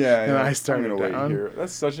 Yeah, And yeah. I started I'm gonna down. wait here.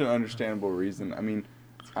 That's such an understandable reason. I mean,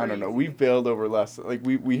 I don't know. crazy. We've bailed over less. Like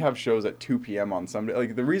we have shows at 2 p.m. on Sunday.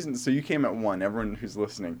 Like the reason. So you came at 1. Everyone who's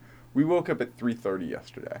listening, we woke up at 3:30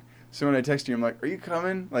 yesterday. So when I text you, I'm like, "Are you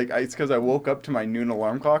coming?" Like it's because I woke up to my noon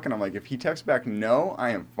alarm clock, and I'm like, if he texts back no,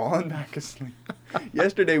 I am falling back asleep.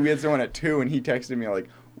 Yesterday we had someone at 2, and he texted me at like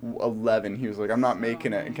 11. He was like, "I'm not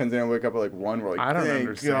making it." And Kenzie and I wake up at like 1. We're like, I don't "Thank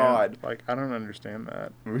understand. God." Like I don't understand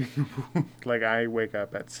that. Like I wake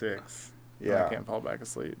up at 6. And Yeah. I can't fall back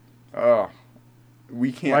asleep. Oh,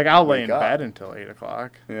 we can't. Like, I'll lay wake in up. bed until 8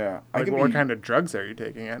 o'clock. Yeah. Like, what kind of drugs are you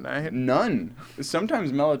taking at night? None.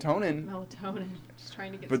 Sometimes melatonin. Melatonin. Just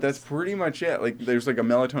trying to get. But some that's pretty much it. Like, there's like a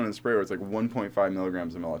melatonin spray where it's like 1.5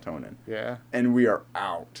 milligrams of melatonin, Yeah. and we are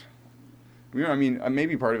out. We don't. I mean,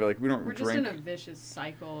 maybe part of it. Like, we don't We're just drink. in a vicious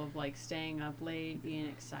cycle of like staying up late, being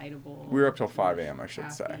excitable. We're up till 5 a.m. I should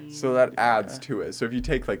caffeine. say. So that adds Yeah. to it. So if you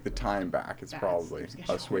take like the time back, it's Bad probably sleep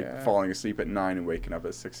us schedule. Yeah. falling asleep at 9 and waking up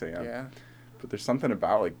at 6 a.m. Yeah. But there's something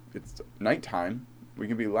about like it's nighttime. We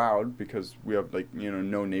can be loud because we have like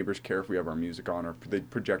no neighbors care if we have our music on or the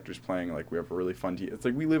projector's playing. Like we have a really fun. It's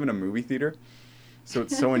like we live in a movie theater, so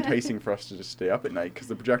it's so enticing for us to just stay up at night because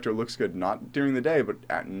the projector looks good not during the day but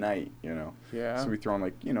at night. Yeah. So we throw on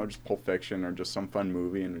like just Pulp Fiction or just some fun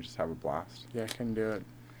movie and we just have a blast. Yeah, I couldn't do it.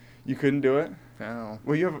 You couldn't do it? No.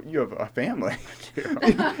 Well, you have a family.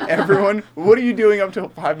 Everyone, what are you doing up till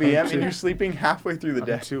 5 a.m. and you're sleeping halfway through the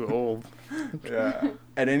day? I'm too old. Yeah.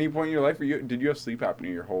 At any point in your life, did you have sleep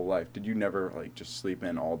apnea your whole life? Did you never like just sleep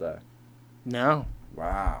in all day? No.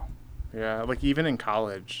 Wow. Yeah, like even in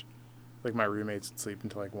college, like my roommates would sleep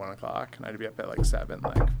until like 1 o'clock, and I'd be up at like 7,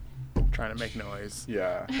 like trying to make noise.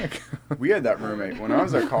 Yeah. We had that roommate when I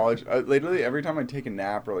was at college. Literally every time I'd take a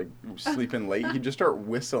nap or like sleep in late, he'd just start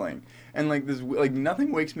whistling, and like this, like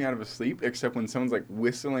nothing wakes me out of a sleep except when someone's like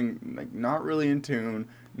whistling, like not really in tune,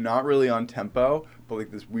 not really on tempo, but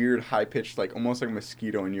like this weird high pitched, like almost like a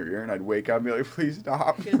mosquito in your ear, and I'd wake up and be like, please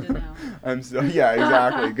stop. Good to know. Yeah,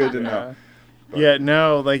 exactly. Good to know. But- Yeah,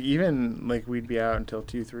 no, like even like we'd be out until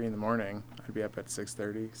 2, 3 in the morning. I'd be up at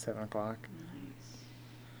 6:30, 7 o'clock.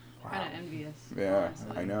 Nice. Wow. Kind of envious. Yeah,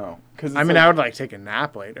 honestly. I know. Cause I mean, I would like take a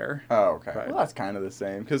nap later. Oh, okay. But- Well, that's kind of the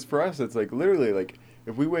same. Because for us, it's like literally like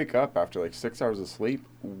if we wake up after like 6 hours of sleep,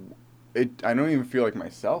 I don't even feel like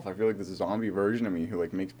myself. I feel like this zombie version of me who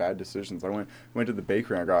like makes bad decisions. I went to the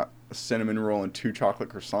bakery and I got a cinnamon roll and 2 chocolate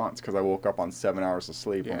croissants because I woke up on 7 hours of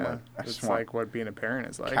sleep. I'm Yeah, like, I just it's want like what being a parent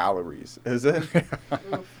is like. calories. Is it?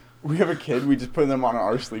 Oof. We have a kid. We just put them on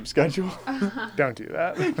our sleep schedule. Don't do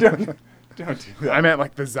that. don't do that. I meant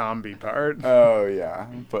like the zombie part. Oh yeah,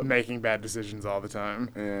 but Making bad decisions all the time.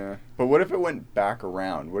 yeah. But what if it went back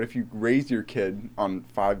around? What if you raised your kid on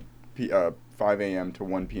 5 a.m. to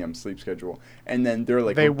 1 p.m. sleep schedule, and then their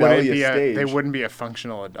like rebellious stage? They wouldn't be a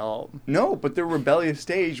functional adult. No, but their rebellious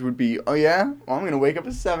stage would be, oh yeah, well, I'm gonna wake up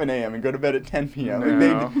at 7 a.m. and go to bed at 10 p.m.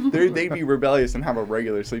 No. Like they'd be rebellious and have a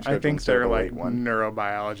regular sleep schedule I think instead their of a like late one.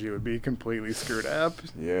 neurobiology would be completely screwed up.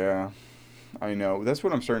 Yeah, I know. That's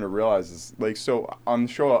what I'm starting to realize is like, so on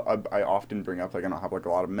the show I often bring up like I don't have like a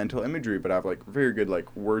lot of mental imagery, but I have like very good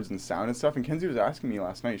like words and sound and stuff. And Kenzie was asking me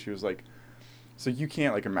last night. She was like, so you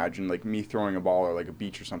can't like imagine like me throwing a ball or like a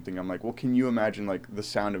beach or something. I'm like, well, can you imagine like the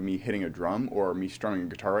sound of me hitting a drum or me strumming a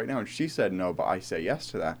guitar right now? And she said no, but I say yes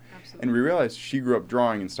to that. Absolutely. And we realized she grew up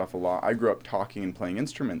drawing and stuff a lot. I grew up talking and playing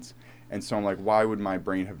instruments. And so I'm like, why would my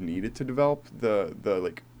brain have needed to develop the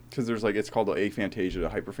like, because there's like, it's called the aphantasia to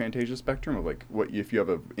hyperphantasia spectrum of like what if you have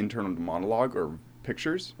an internal monologue or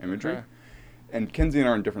pictures, imagery. Okay. And Kenzie and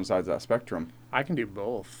I are on different sides of that spectrum. I can do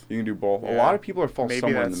both. You can do both. A Yeah. lot of people fall Maybe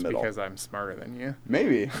somewhere in that's the middle. because I'm smarter than you.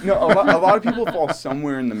 Maybe. No, a lot of people fall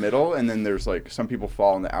somewhere in the middle, and then there's like some people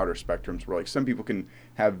fall in the outer spectrums where like some people can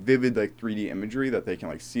have vivid like 3D imagery that they can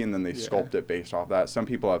like see, and then they Yeah. sculpt it based off that. Some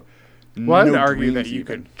people have Well, I would no argue that dreams you even.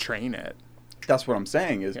 could train it. That's what I'm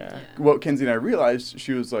saying is Yeah. what Kenzie and I realized.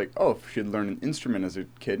 She was like, oh, if she had learned an instrument as a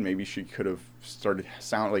kid, maybe she could have started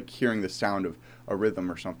hearing the sound of a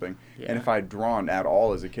rhythm or something. Yeah. And if I had drawn at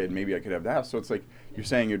all as a kid, maybe I could have that. So it's like you're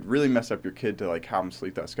saying it'd really mess up your kid to like have them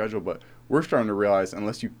sleep that schedule. But we're starting to realize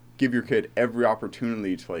unless you give your kid every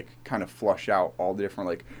opportunity to like kind of flush out all the different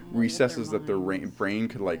like Mold their recesses that their minds. brain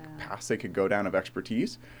could like Yeah. pass, they could go down of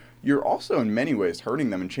expertise, you're also in many ways hurting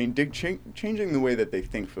them and changing the way that they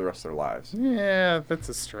think for the rest of their lives. Yeah, that's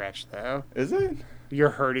a stretch though. Is it?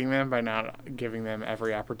 You're hurting them by not giving them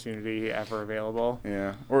every opportunity ever available.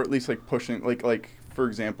 Yeah, or at least like pushing, like for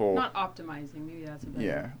example, Not optimizing. Maybe that's a better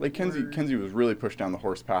yeah, like word. Kenzie was really pushed down the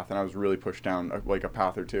horse path, and I was really pushed down like a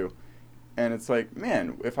path or two, and it's like,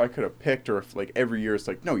 man, if I could have picked, or if like every year it's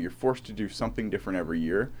like, no, you're forced to do something different every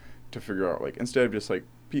year to figure out like instead of just like,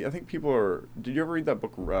 I think people are. Did you ever read that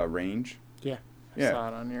book Range? Yeah. I Yeah. saw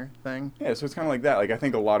it on your thing. Yeah, so it's kind of like that. Like I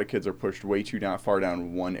think a lot of kids are pushed way too far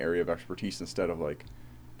down one area of expertise instead of like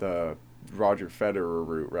the Roger Federer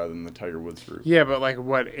route rather than the Tiger Woods route. Yeah, but like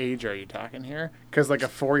what age are you talking here? Because like a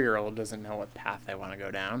 4-year-old doesn't know what path they want to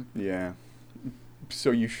go down. Yeah.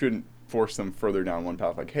 So you shouldn't force them further down one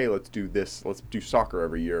path. Like, hey, let's do this. Let's do soccer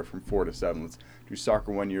every year from 4 to 7. Let's do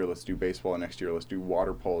soccer one year. Let's do baseball the next year. Let's do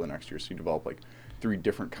water polo the next year. So you develop like 3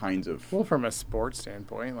 different kinds of. Well, from a sports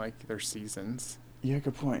standpoint, like there's seasons. Yeah,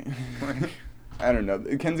 good point. I don't know.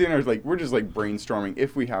 Kenzie and I are like, we're just like brainstorming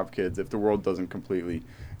if we have kids, if the world doesn't completely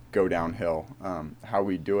go downhill, how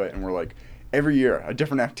we do it. And we're like, every year, a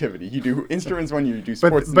different activity. You do instruments one year, you do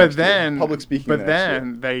sports the next year, public speaking the But next year.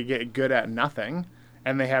 then they get good at nothing,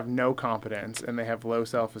 and they have no competence, and they have low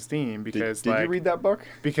self-esteem because Did you read that book?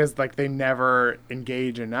 because like they never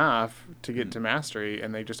engage enough to get to mastery,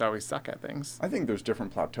 and they just always suck at things. I think there's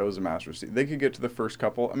different plateaus of mastery. They could get to the first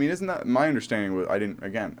couple. I mean, isn't that my understanding? Was I didn't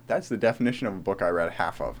again. That's the definition of a book I read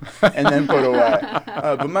half of, and then put away.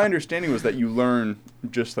 But my understanding was that you learn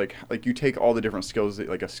just like you take all the different skills,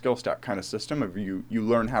 like a skill stack kind of system of you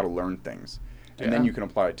learn how to learn things, and then Yeah. you can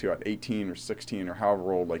apply it to at 18 or 16 or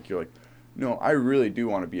however old. Like you're like, no, I really do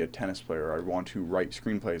want to be a tennis player. I want to write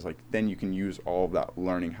screenplays. Like then you can use all of that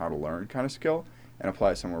learning how to learn kind of skill and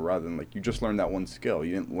apply it somewhere rather than like you just learned that one skill.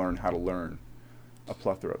 You didn't learn how to learn a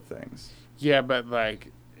plethora of things. Yeah, but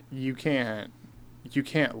like you can't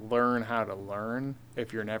learn how to learn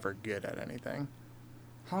if you're never good at anything.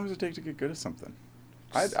 How long does it take to get good at something?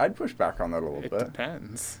 I'd push back on that a little It bit.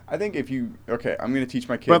 depends. I think if you I'm going to teach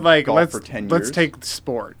my kid But like golf for 10 years. let's take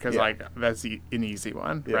sport because Yeah. like that's an easy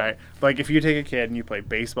one, Yeah. right? Like if you take a kid and you play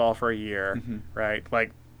baseball for a year, Mhm. right?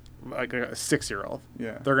 Like a 6-year-old,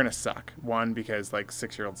 Yeah. they're gonna suck. One, because like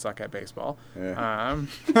 6-year-olds suck at baseball. Yeah.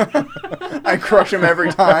 I crush him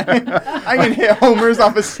every time. I can hit homers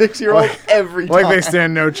off a 6-year-old every time. Like they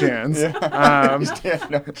stand no chance. Yeah. You stand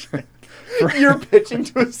no chance. You're pitching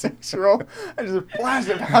to a 6-year-old. I just blast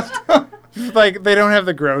it past him. Like they don't have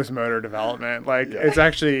the gross motor development. Like Yeah. it's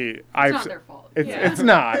actually It's not their fault. It's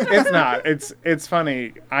not. It's not. It's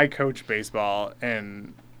funny. I coach baseball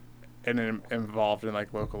and am involved in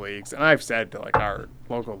like local leagues, and I've said to like our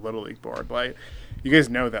local little league board, like, you guys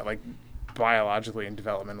know that like biologically and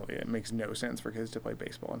developmentally, it makes no sense for kids to play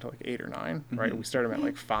baseball until like 8 or 9, right? Mhm. We start them at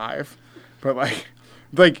like 5, but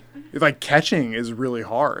like catching is really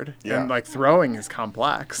hard, Yeah. and like throwing is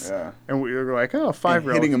complex. Yeah. And we were like, oh, And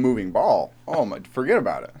 5-year-old. hitting a moving ball. Oh my! Forget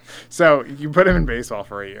about it. So you put them in baseball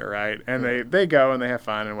for a year, right? And they go and they have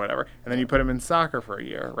fun and whatever. And then you put them in soccer for a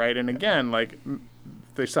year, right? And again, like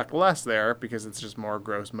they suck less there because it's just more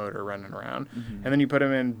gross motor running around. Mhm. And then you put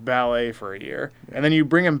them in ballet for a year. And then you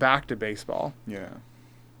bring them back to baseball. Yeah.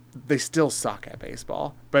 They still suck at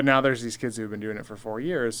baseball. But now there's these kids who've been doing it for 4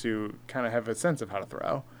 years who kind of have a sense of how to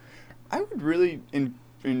throw. I would really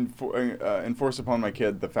enforce upon my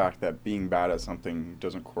kid the fact that being bad at something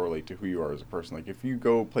doesn't correlate to who you are as a person. Like if you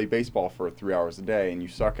go play baseball for 3 hours a day and you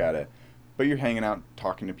suck at it, but you're hanging out,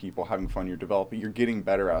 talking to people, having fun, you're developing, you're getting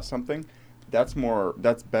better at something. That's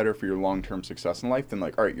better for your long-term success in life than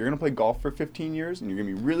like, all right, you're gonna play golf for 15 years and you're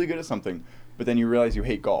gonna be really good at something, but then you realize you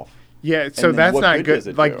hate golf. Yeah, so then that's what not good good. does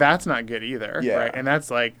it Like do? that's not good either, Yeah. right? And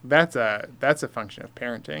that's a function of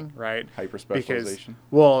parenting, right? Hyper Because specialization.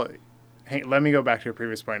 well, hey, let me go back to a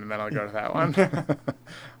previous point and then I'll go to that one.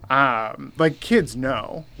 Like kids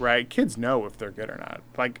know, right? Kids know if they're good or not.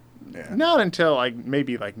 Like Yeah. not until like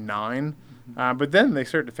maybe like 9, but then they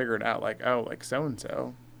start to figure it out. Like, oh, like so and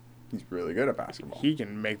so, He's really good at basketball. he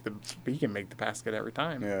can make the basket every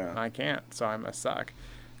time. Yeah. And I can't, so I must suck.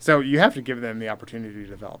 So you have to give them the opportunity to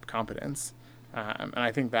develop competence, and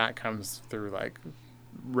I think that comes through like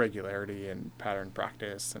regularity and pattern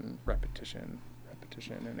practice and repetition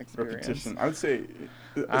and experience. Repetition. I would say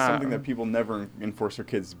something that people never enforce their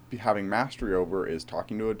kids having mastery over is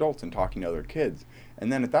talking to adults and talking to other kids. And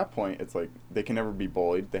then at that point, it's like they can never be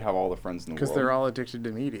bullied. They have all the friends in the world. Because they're all addicted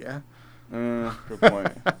to media. Good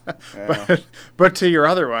point. Yeah. But to your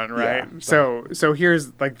other one, right? Yeah. So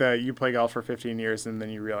here's like you play golf for 15 years and then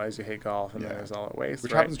you realize you hate golf and then Yeah. it's all at waste.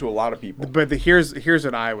 Which right? happens to a lot of people. But here's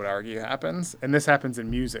what I would argue happens, and this happens in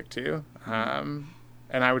music too.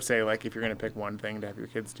 And I would say like if you're gonna pick one thing to have your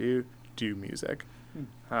kids do music.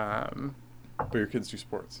 But your kids do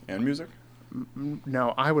sports and music?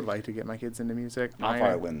 No, I would like to get my kids into music. Not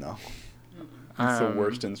violin, though. It's the Um,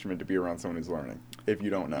 worst instrument to be around someone who's learning. If you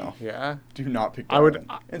don't know, Yeah. do not pick I would-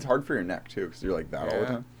 violin. It's hard for your neck too, because you're like that all the Yeah.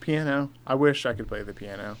 time. Piano. I wish I could play the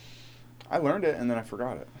piano. I learned it and then I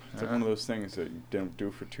forgot it. It's like Uh-huh. one of those things that you didn't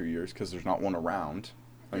do for 2 years because there's not one around.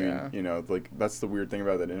 I Yeah. mean, like that's the weird thing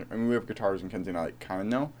about that. I mean, we have guitars and Kenzie and I like kind of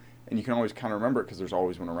know, and you can always kind of remember it because there's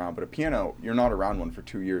always one around. But a piano, you're not around one for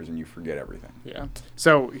 2 years and you forget everything. Yeah.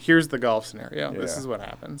 So here's the golf scenario. This Yeah. is what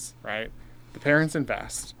happens, right? The parents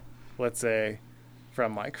invest, let's say,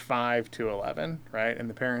 from like 5 to 11, right? And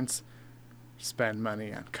the parents spend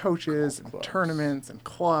money on coaches and Clubs. tournaments and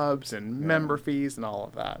clubs and Yeah. member fees and all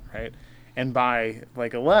of that, right? And by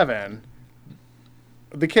like 11,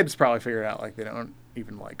 the kids probably figured out like they don't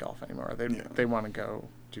even like golf anymore. Yeah. They want to go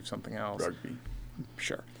do something else. Rugby.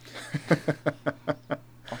 Sure.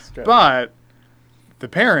 Australia. But the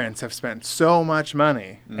parents have spent so much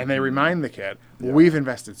money, and they remind the kid, Yeah. we've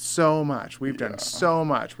invested so much. We've done Yeah. so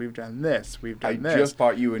much. We've done this. We've I done this. just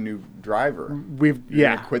bought you a new driver. You're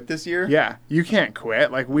Yeah. gonna quit this year? Yeah. You can't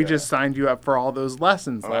quit. Like, we Yeah. just signed you up for all those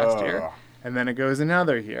lessons last year. Ugh. And then it goes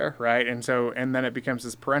another year, right? And then it becomes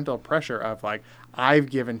this parental pressure of like, I've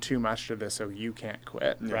given too much to this, so you can't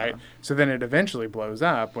quit, Yeah. right? So then it eventually blows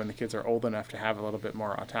up when the kids are old enough to have a little bit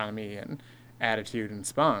more autonomy and attitude and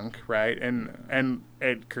spunk, right? And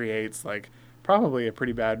it creates like probably a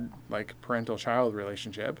pretty bad like parental child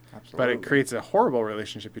relationship, but Absolutely. it creates a horrible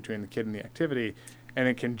relationship between the kid and the activity. And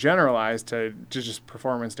it can generalize to just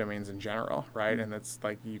performance domains in general, right? And that's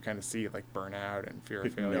like you kind of see like burnout and fear of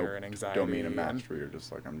Like, failure no and anxiety. domain of and- mastery. You're just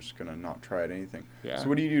like, I'm just gonna not try at anything. Yeah. So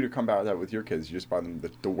what do you do to combat that with your kids? You just buy them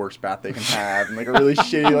the worst bat they can have, and like a really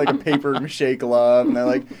shitty like a paper mache glove, and they're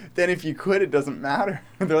like, then if you quit, it doesn't matter.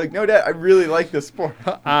 And they're like, no, Dad, I really like this sport.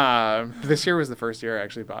 This year was the first year I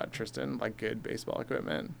actually bought Tristan like good baseball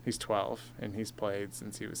equipment. He's 12 and he's played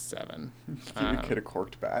since he was 7. Give your kid a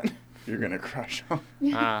corked bat. You're gonna crush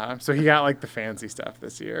them. So he got like the fancy stuff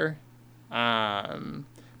this year.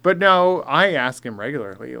 But no, I ask him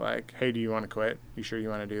regularly, like, hey, do you want to quit? You sure you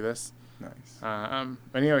want to do this? Nice. And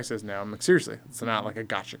he always says no. I'm like, seriously, it's not like a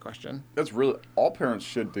gotcha question. That's really, all parents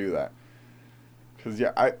should do that. Because,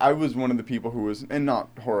 yeah, I was one of the people who was, and not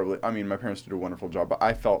horribly, I mean, my parents did a wonderful job, but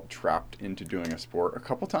I felt trapped into doing a sport a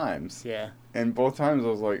couple times. Yeah. And both times I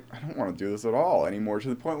was like, I don't want to do this at all anymore, to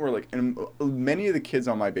the point where, like, and many of the kids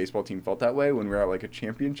on my baseball team felt that way when we were at, like, a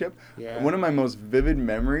championship. Yeah. One of my most vivid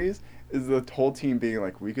memories is the whole team being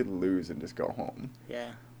like, we could lose and just go home.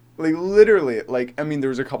 Yeah. Like, literally, like, I mean, there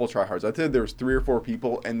was a couple tryhards. I'd say there was 3 or 4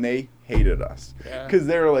 people, and they hated us. Yeah. Because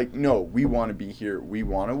they were like, no, we want to be here. We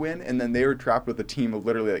want to win. And then they were trapped with a team of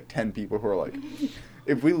literally, like, 10 people who are like,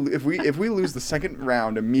 if we lose the second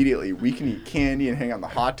round immediately, we can eat candy and hang out in the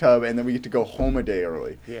hot tub, and then we get to go home a day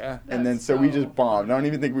early. Yeah. And then, That's so we so just bombed. I don't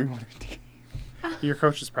even think we wanted to. Your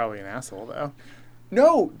coach is probably an asshole, though.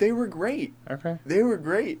 No, they were great. Okay. They were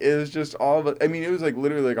great. It was just all of it. I mean, it was like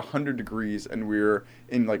literally like 100 degrees, and we were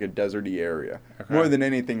in like a deserty area. Okay. More than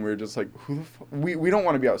anything, we were just like, we don't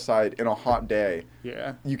want to be outside in a hot day.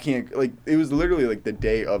 Yeah. You can't, like, it was literally like the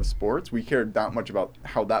day of sports. We cared that much about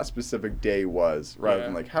how that specific day was, rather Yeah.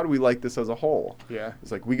 than like, how do we like this as a whole? Yeah.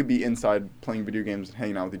 It's like we could be inside playing video games and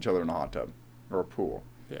hanging out with each other in a hot tub or a pool.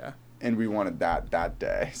 Yeah. And we wanted that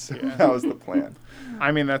day. So Yeah. that was the plan.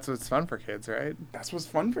 I mean, that's what's fun for kids, right? That's what's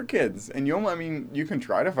fun for kids. And I mean, you can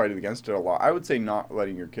try to fight it against it a lot. I would say not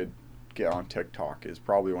letting your kid get on TikTok is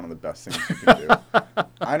probably one of the best things you can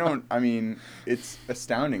do. I mean, it's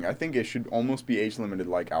astounding. I think it should almost be age limited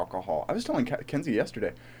like alcohol. I was telling Kenzie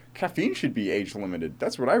yesterday, caffeine should be age limited.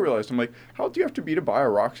 That's what I realized. I'm like, how old do you have to be to buy a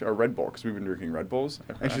Red Bull? Because we've been drinking Red Bulls.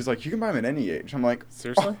 And Okay. she's like, you can buy them at any age. I'm like,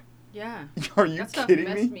 Seriously? Yeah. are you That stuff kidding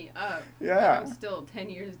messed me? me up. Yeah. I'm still 10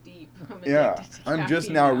 years deep. I'm Yeah. addicted to I'm just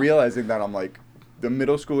caffeine now realizing that. I'm like, the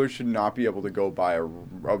middle schoolers should not be able to go buy a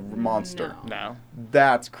Monster. No. No.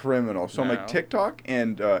 That's criminal. So I'm No. like, TikTok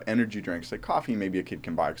and energy drinks, like coffee, maybe a kid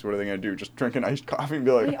can buy. Because what are they going to do? Just drink an iced coffee and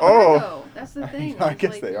be like, They oh. are, though. That's the thing. I It's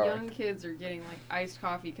guess like they are. young kids are getting like iced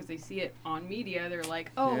coffee because they see it on media. They're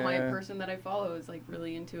like, oh, my Yeah. person that I follow is like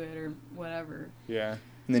really into it or whatever. Yeah.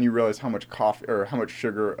 And then you realize how much coffee or how much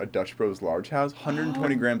sugar a Dutch Bros large has.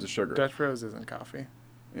 120 grams of sugar. Dutch Bros isn't coffee.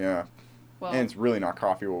 Yeah. Well, And it's really not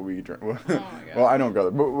coffee what we drink. Oh my God. Well, I don't go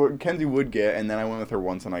there. But what Kenzie would get, and then I went with her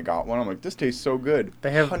once and I got one. I'm like, this tastes so good.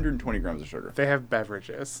 They have- 120 grams of sugar. They have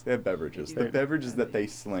beverages. They have beverages. The They- beverages that they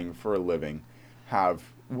sling for a living have,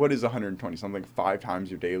 what is 120? Something 5 times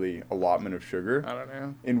your daily allotment of sugar I don't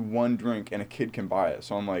know. in one drink, and a kid can buy it.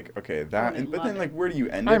 So I'm like, okay, that. Really And, but love then, it. like, where do you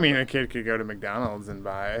end it? I mean, a kid could go to McDonald's and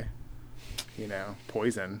buy,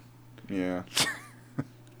 poison. Yeah.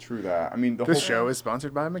 True that. I mean, the This whole show is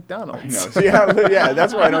sponsored by I McDonald's. know. So yeah,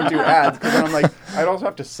 that's why I don't do ads, because then I'm like, I'd also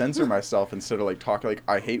have to censor myself instead of like talk like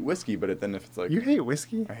I hate whiskey, but then if it's like You hate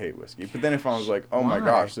whiskey? I hate whiskey, but then if I was like, oh my Why?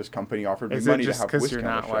 gosh, this company offered me Is it money to just have because whiskey you're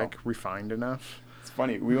on not the show. like refined enough? It's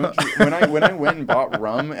funny. We went to, when I went and bought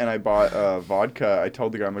rum and I bought vodka. I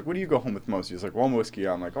told the guy, I'm like, what do you go home with most? He's like, well, whiskey.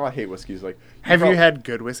 I'm like, oh, I hate whiskey. He's like, Have you had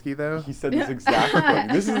good whiskey though? He said this exact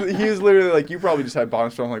thing. He was literally like, you probably just had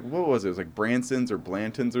bottom stuff. I'm like, what was it? It was like Branson's or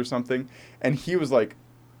Blanton's or something. And he was like,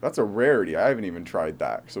 that's a rarity. I haven't even tried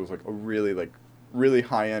that. So it was like a really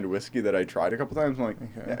high end whiskey that I tried a couple times. I'm like,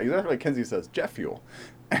 Okay. yeah, exactly like Kenzie says, jet fuel.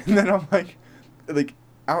 And then I'm like,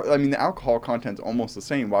 I mean, the alcohol content's almost the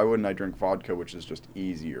same. Why wouldn't I drink vodka, which is just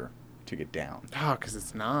easier to get down? Oh, because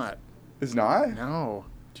it's not. It's not? No.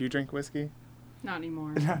 Do you drink whiskey? Not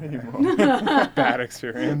anymore. Not anymore. Bad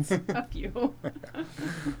experience. A few. All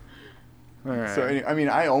right. So, I mean,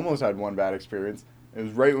 I almost had one bad experience. It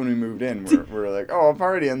was right when we moved in. We were like, oh, a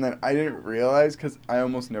party. And then I didn't realize because I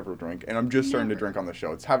almost never drink. And I'm just starting to drink on the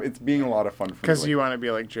show. It's being a lot of fun for me. Because to, you want to be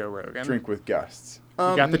like Joe Rogan. drink with guests.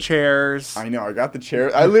 You got the chairs. I know. I got the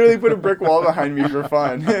chair. I literally put a brick wall behind me for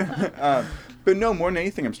fun. But no, more than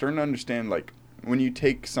anything, I'm starting to understand, like, when you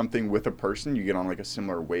take something with a person, you get on, like, a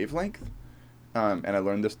similar wavelength. And I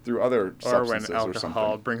learned this through other Or substances when or alcohol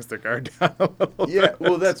something. brings the guard down a little Yeah, bit.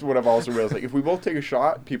 well, that's what I've also realized. Like, if we both take a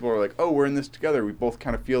shot, people are like, oh, we're in this together. We both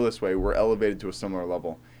kind of feel this way. We're elevated to a similar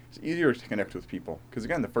level. It's easier to connect with people. Because,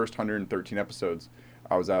 again, the first 113 episodes,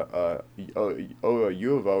 I was at a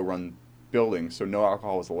U of O run building, so no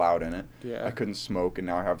alcohol was allowed in it. Yeah. I couldn't smoke, and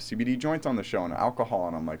now I have CBD joints on the show and alcohol,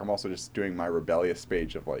 and I'm like, I'm also just doing my rebellious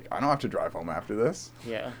stage of like, I don't have to drive home after this.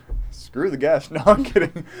 Yeah. Screw the guest. No, I'm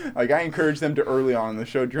kidding. Like, I encourage them to early on in the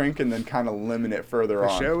show drink and then kind of limit it further The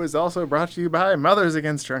on. show is also brought to you by Mothers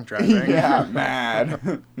Against Drunk Driving. Yeah,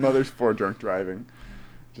 mad. Mothers for drunk driving.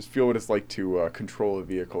 Just feel what it's like to control a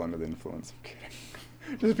vehicle under the influence. I'm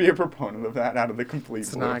kidding. Just be a proponent of that out of the complete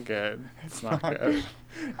It's blue. not good. It's not good.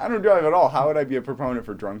 I don't drive at all. How would I be a proponent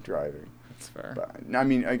for drunk driving? That's fair. But, I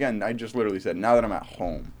mean, again, I just literally said, now that I'm at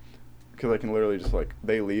home, because I can literally just, like,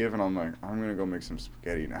 they leave, and I'm like, I'm going to go make some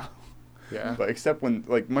spaghetti now. Yeah. But except when,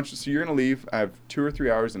 like, so you're going to leave, I have 2 or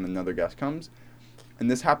 3 hours, and another guest comes.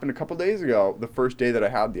 And this happened a couple days ago, the first day that I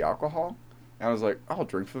had the alcohol. And I was like, I'll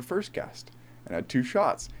drink for the first guest. And I had 2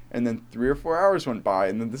 shots. And then 3 or 4 hours went by,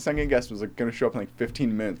 and then the second guest was, like, going to show up in, like,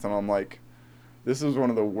 15 minutes. And I'm like, this is one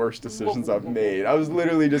of the worst decisions I've made. I was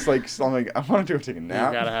literally just like, I'm like, I want to go take a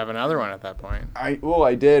nap. You gotta have another one at that point. I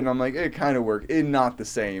did, and I'm like, it kind of worked. It not the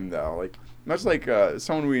same though. Like much like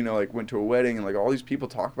someone we know like went to a wedding, and like all these people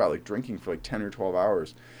talk about like drinking for like 10 or 12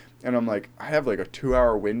 hours, and I'm like, I have like a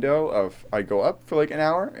 2-hour window of I go up for like an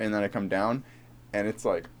hour and then I come down, and it's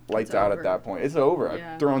like lights out over. at that point. It's over.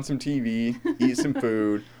 Yeah. I throw on some TV, eat some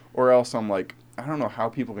food, or else I'm like, I don't know how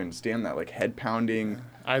people can stand that like head pounding.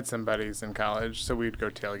 I had some buddies in college, so we'd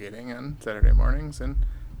go tailgating on Saturday mornings, and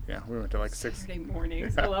yeah, we went to like 6. Saturday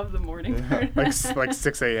mornings. Yeah. I love the morning Yeah. part. like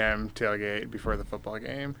 6 a.m. tailgate before the football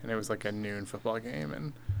game, and it was like a noon football game,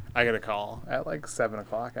 and I get a call at like 7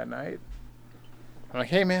 o'clock at night. I'm like,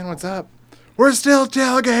 hey man, what's up? We're still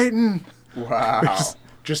tailgating. Wow.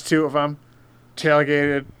 Just 2 of them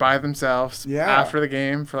tailgated by themselves Yeah. after the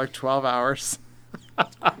game for like 12 hours.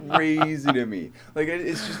 Crazy to me. Like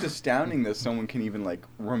it's just astounding that someone can even like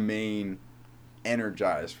remain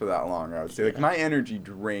energized for that long. I would say like my energy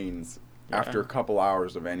drains after a couple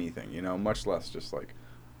hours of anything, you know, much less just like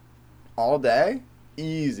all day.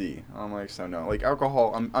 Easy. I'm like, so no, like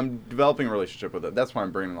alcohol. I'm developing a relationship with it. That's why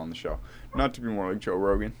I'm bringing it on the show, not to be more like Joe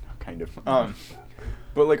Rogan, kind of.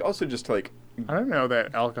 But like also just to, like. I don't know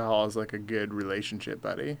that alcohol is like a good relationship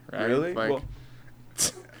buddy, right? Really? Like, Well,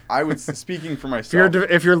 I was speaking for myself.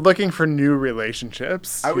 if you're looking for new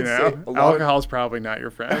relationships, I would you say know, a lot of- alcohol's probably not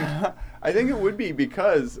your friend. I think it would be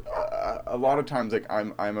because a lot of times, like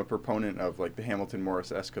I'm a proponent of like the Hamilton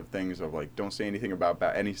Morris-esque of things of like don't say anything about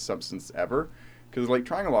any substance ever, because like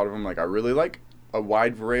trying a lot of them, like I really like a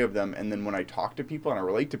wide array of them, and then when I talk to people and I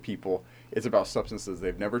relate to people, it's about substances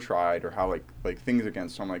they've never tried or how like things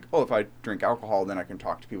against. So I'm like, oh, if I drink alcohol, then I can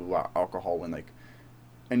talk to people about alcohol when like.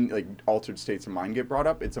 And like altered states of mind get brought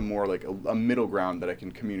up, it's a more like a middle ground that I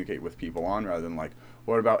can communicate with people on rather than like,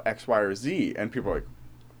 what about X, Y, or Z? And people are like,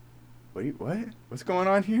 wait, what? What's going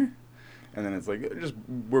on here? And then it's like,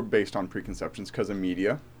 we're based on preconceptions because of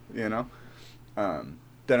media, you know?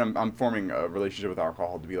 Then I'm forming a relationship with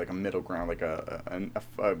alcohol to be like a middle ground, like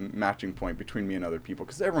a matching point between me and other people,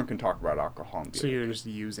 because everyone can talk about alcohol. And be So like, you're just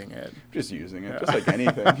using it. just using it, Yeah. just like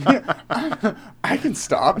anything. I can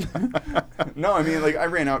stop. No, I mean, like, I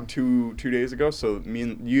ran out two days ago, so me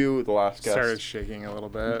and you, the last guest, Started shaking a little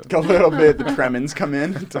bit. a little bit, the tremens come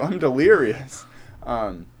in, until I'm delirious.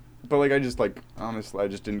 But, like, I just, like, honestly, I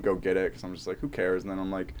just didn't go get it, because I'm just like, who cares? And then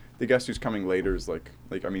I'm like, the guest who's coming later is, like,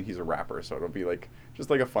 I mean, he's a rapper, so it'll be, like, just,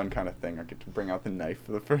 like, a fun kind of thing. I get to bring out the knife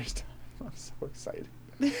for the first time. I'm so excited.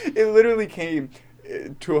 It literally came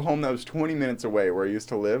to a home that was 20 minutes away where I used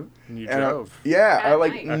to live. And you And drove. Yeah, At at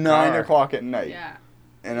like night. 9 car. o'clock at night. Yeah.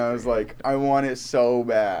 And I was like, I want it so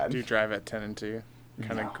bad. Do you drive at 10 and 2?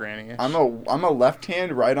 Kind of No. granny-ish? I'm a left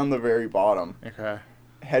hand right on the very bottom. Okay.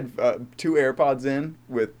 Had 2 AirPods in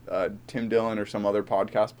with Tim Dillon or some other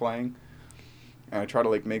podcast playing. And I try to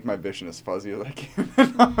like make my vision as fuzzy as I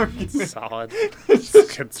can. Solid. It's It's a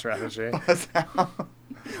just good strategy. buzz out.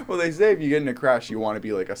 Well, they say if you get in a crash, you want to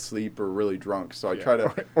be like asleep or really drunk. So I try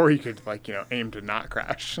to. Or you could aim to not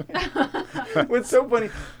crash. What's so funny?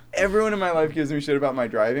 Everyone in my life gives me shit about my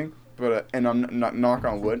driving, but and I'm not knock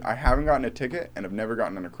on wood. I haven't gotten a ticket, and I've never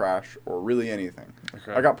gotten in a crash or really anything.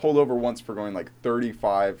 Okay. I got pulled over once for going like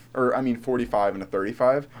 45 and a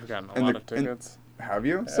 35. I've gotten a And lot the- of tickets. Have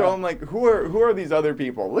you? Yeah. So I'm like, who are these other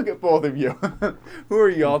people? Look at both of you. Who are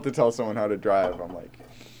y'all to tell someone how to drive? I'm like,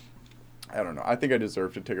 I don't know. I think I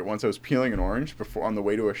deserved a ticket. Once I was peeling an orange before on the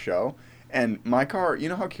way to a show, and my car, you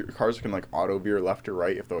know how cars can like auto veer left or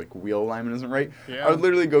right if the like wheel alignment isn't right? Yeah. I would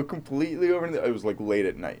literally go completely over it was like late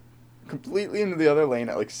at night. Completely into the other lane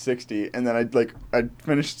at like 60, and then I'd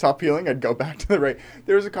finish, stop peeling, I'd go back to the right.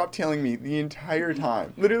 There was a cop tailing me the entire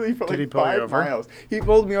time, literally for Did he like pull you 5 over? miles. He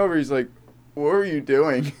pulled me over. He's like, "What were you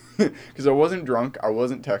doing?" Because I wasn't drunk, I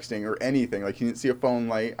wasn't texting or anything. Like he didn't see a phone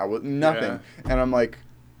light, I was nothing. Yeah. And I'm like,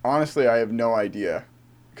 honestly, I have no idea.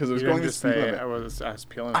 Because I was You going didn't the just speed say limit. I was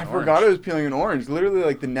peeling. I an forgot I orange. was peeling an orange. Literally,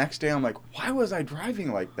 like the next day, I'm like, why was I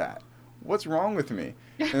driving like that? What's wrong with me?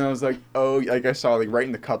 And I was like, oh, like I saw like right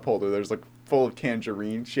in the cup holder, there's like full of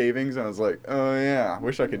tangerine shavings, and I was like, oh yeah, I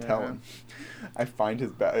wish I could tell Yeah. him. I find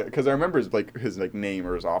his because I remember his name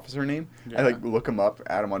or his officer name. I Yeah. like look him up,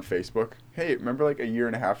 add him on Facebook. Hey, remember like a year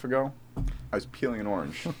and a half ago, I was peeling an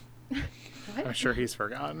orange. What? I'm sure he's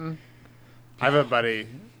forgotten. I have a buddy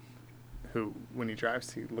who, when he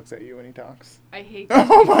drives, he looks at you when he talks. I hate those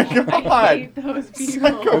Oh my people. I God. hate those people.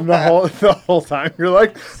 Psycho. And the whole time you're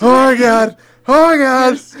like, oh my god, oh my They're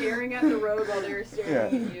god. staring at the road while they're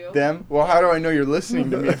staring at you. Them? Well, how do I know you're listening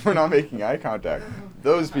to me if we're not making eye contact?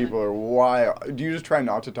 Those people are wild. Do you just try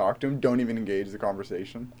not to talk to them? Don't even engage the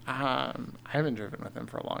conversation? I haven't driven with him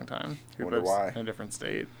for a long time. He Wonder lives why. in a different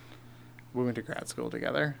state. We went to grad school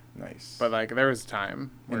together, Nice. but like there was a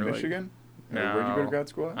time in where Michigan? Or No. where'd you go to grad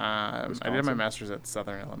school at? I did my Wisconsin? master's at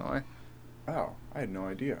Southern Illinois. Oh, I had no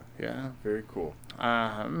idea. Yeah. Very cool.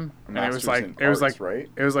 And it master's was like in it was arts, like right?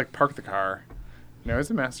 it was like park the car. No, it was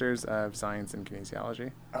a master's of science in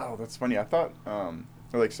kinesiology. Oh, that's funny. I thought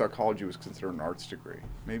like psychology was considered an arts degree.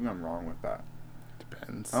 Maybe I'm wrong with that.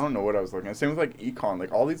 Depends. I don't know what I was looking at. Same with like econ,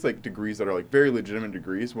 like all these like degrees that are like very legitimate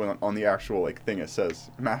degrees. When on the actual like thing it says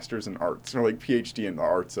masters in arts or like PhD in the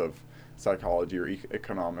arts of psychology or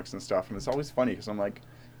economics and stuff. And it's always funny because I'm like,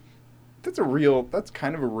 that's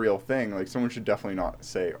kind of a real thing. Like someone should definitely not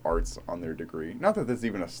say arts on their degree. Not that there's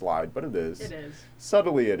even a slide, but it is. It is.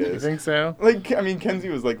 Subtly, it You is. think so? Like, I mean, Kenzie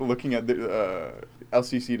was like looking at the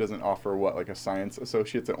LCC doesn't offer what, like a science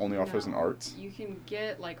associates, it only offers an No. arts. You can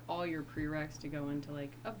get like all your prereqs to go into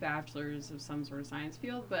like a bachelor's of some sort of science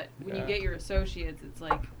field, but when Yeah. you get your associates, it's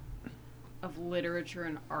like of literature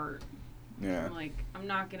and art. Yeah. I'm like, I'm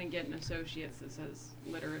not gonna get an associate's that says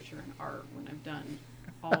literature and art when I've done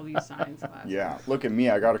all these science classes. Yeah. Look at me.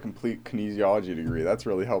 I got a complete kinesiology degree. That's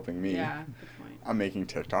really helping me. Yeah. Good point. I'm making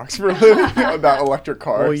TikToks for a living about electric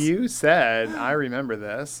cars. Well, you said, I remember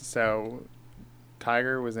this. So,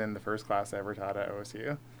 Tiger was in the first class I ever taught at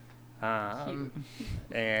OSU.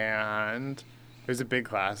 And it was a big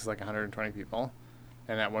class, like 120 people.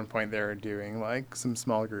 And at one point, they were doing like some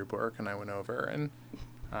small group work, and I went over and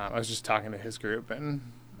I was just talking to his group, and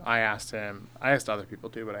I asked other people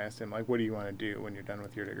too, but I asked him, like, what do you want to do when you're done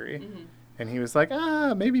with your degree? Mhm. And he was like,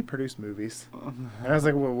 maybe produce movies. And I was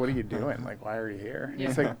like, well, what are you doing? Like, why are you here? Yeah.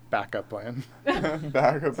 He's like, backup plan. Backup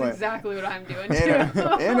That's plan. exactly what I'm doing too.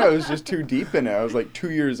 And I was just too deep in it. I was like 2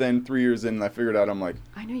 years in, 3 years in, and I figured out, I'm like,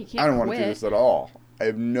 I know you can't I don't want to quit. do this at all. I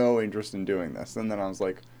have no interest in doing this. And then I was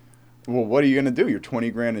like, well, what are you going to do? You're 20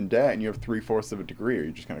 grand in debt and you have 3/4 of a degree. Are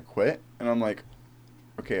you just going to quit? And I'm like,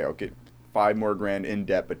 okay, I'll get 5 more grand in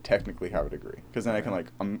debt, but technically have a degree. Because then I can, like,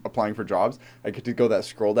 I'm applying for jobs. I get to go that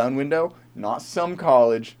scroll down window, not some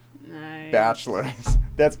college, Nice. bachelor's.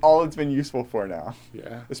 That's all it's been useful for now.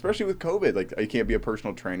 Yeah. Especially with COVID. Like, I can't be a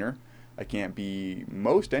personal trainer. I can't be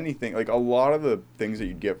most anything. Like, a lot of the things that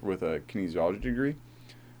you'd get with a kinesiology degree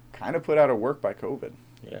kind of put out of work by COVID.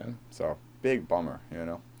 Yeah. So, big bummer, you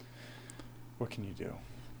know? What can you do?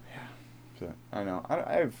 Yeah. So, I know.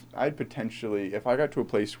 I'd potentially, if I got to a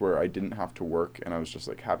place where I didn't have to work and I was just,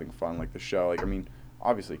 like, having fun, like the show, like, I mean,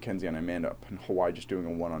 obviously, Kenzie and I may end up in Hawaii just doing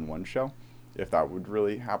a one-on-one show, if that would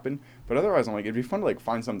really happen. But otherwise, I'm like, it'd be fun to, like,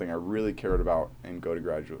 find something I really cared about and go to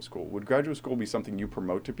graduate school. Would graduate school be something you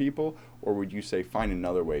promote to people, or would you say find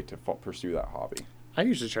another way to pursue that hobby? I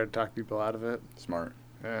usually try to talk people out of it. Smart.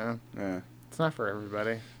 Yeah. Yeah. It's not for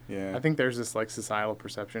everybody. Yeah. I think there's this like societal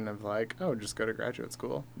perception of like, oh, just go to graduate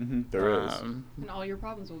school. There is. And all your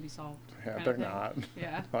problems will be solved. Yeah, kind they're of thing. not.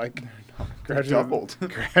 Yeah. Like Doubled.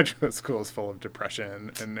 graduate school is full of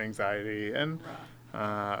depression and anxiety, and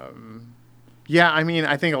Rough. Yeah, I mean,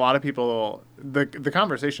 I think a lot of people, the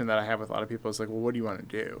conversation that I have with a lot of people is like, well, what do you want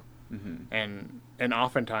to do? Mm-hmm. And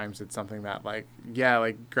oftentimes it's something that like, yeah,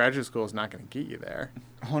 like graduate school is not going to get you there.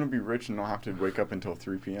 I want to be rich and not have to wake up until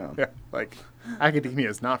 3 p.m. Yeah, like academia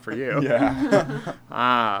is not for you. Yeah.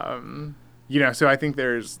 So I think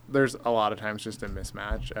there's a lot of times just a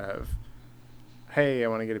mismatch of, hey, I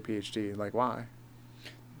want to get a PhD. Like, why?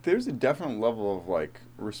 There's a definite level of like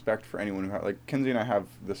respect for anyone who like Kenzie and I have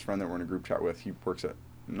this friend that we're in a group chat with. He works at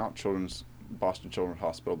not Boston Children's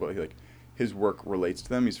Hospital, but his work relates to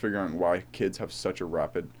them. He's figuring out why kids have such a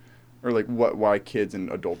rapid, or like why kids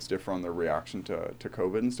and adults differ on their reaction to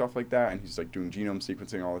COVID and stuff like that. And he's like doing genome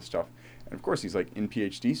sequencing, all this stuff. And of course he's like in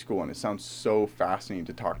PhD school, and it sounds so fascinating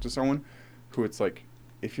to talk to someone who it's like,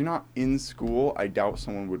 if you're not in school, I doubt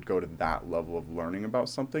someone would go to that level of learning about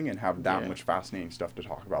something and have that much fascinating stuff to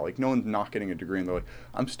talk about. Like, no one's not getting a degree and they're like,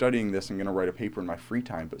 I'm studying this and going to write a paper in my free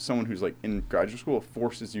time. But someone who's like in graduate school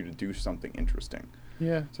forces you to do something interesting.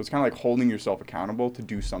 Yeah. So it's kind of like holding yourself accountable to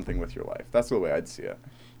do something with your life. That's the way I'd see it.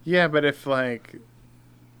 Yeah, but if like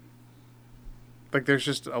there's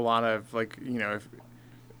just a lot of like, if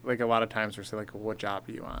like a lot of times we're saying like, what job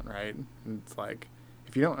do you want, right? And it's like,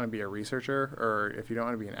 if you don't want to be a researcher or if you don't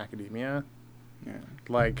want to be in academia,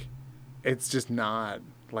 like, it's just not,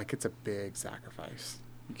 like, it's a big sacrifice.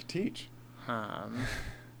 You could teach.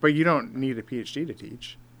 But you don't need a PhD to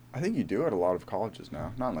teach. I think you do at a lot of colleges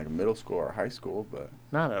now. Not in, like, a middle school or high school, but...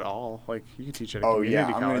 Not at all. Like, you can teach at a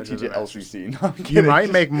community college. I'm going to teach at LCC. No, you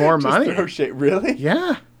might make more money. Just throw shade. Really?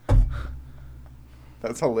 Yeah.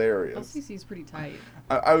 That's hilarious. LCC's pretty tight.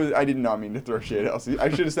 I did not mean to throw shade at LCC. I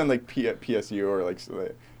should have said like PSU or like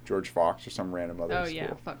George Fox or some random other school. Oh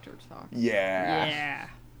yeah, fuck George Fox. Yeah. Yeah.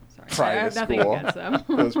 Sorry. Private I have school. Nothing against them.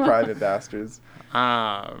 Those private bastards.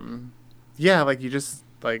 Yeah, like you just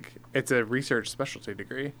like it's a research specialty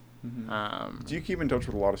degree. Mm-hmm. Do you keep in touch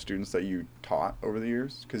with a lot of students that you taught over the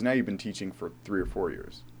years? Because now you've been teaching for 3 or 4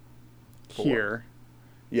 years. Here.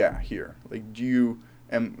 Yeah, here. Like, do you?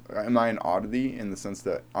 Am I an oddity in the sense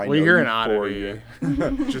that I know you're you an oddity.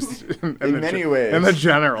 Just in many ways. In the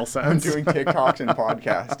general I'm sense. doing TikToks and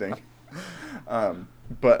podcasting.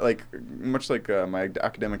 But like, much like my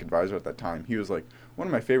academic advisor at that time, he was like, one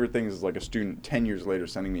of my favorite things is like a student 10 years later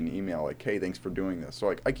sending me an email like, hey, thanks for doing this. So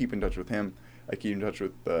like, I keep in touch with him. I keep in touch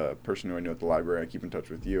with the person who I knew at the library. I keep in touch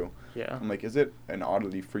with you. Yeah. I'm like, is it an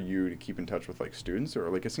oddity for you to keep in touch with like students, or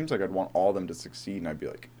like it seems like I'd want all of them to succeed, and I'd be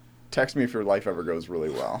like, text me if your life ever goes really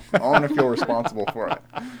well. I want to feel responsible for it.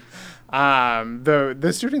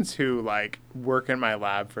 The students who like work in my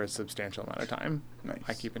lab for a substantial amount of time, Nice.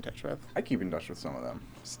 I keep in touch with. I keep in touch with some of them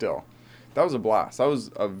still. That was a blast. That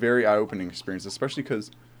was a very eye-opening experience, especially because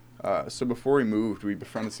so before we moved, we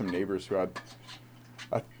befriended some neighbors who had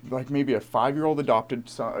like maybe a 5-year-old adopted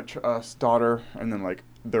daughter, and then like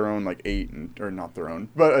their own like or not their own,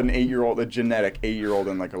 but an 8-year-old, a genetic 8-year-old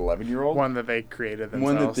and like 11-year-old. One that they created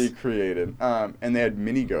themselves. One that they created. And they had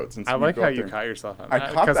mini goats. And so I like how you caught yourself on that.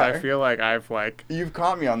 I caught because that. I feel like I've like... You've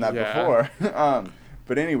caught me on that before.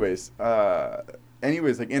 But anyways,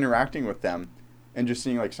 like interacting with them and just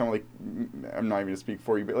seeing like someone like, I'm not even going to speak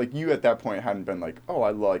for you, but like you at that point hadn't been like, oh,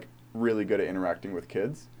 I'm like really good at interacting with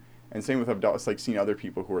kids. And same with adults, like seeing other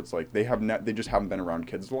people who it's like they just haven't been around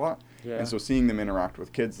kids a lot. Yeah. And so seeing them interact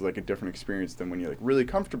with kids is like a different experience than when you're like really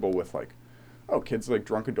comfortable with like, oh, kids are like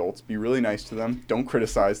drunk adults, be really nice to them, don't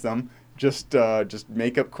criticize them, just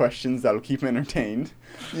make up questions that'll keep them entertained,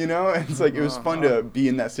 you know? And it's like, it was fun to be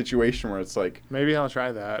in that situation where it's like... Maybe I'll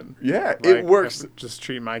try that. Yeah, like, it works. Just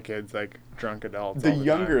treat my kids like drunk adults. The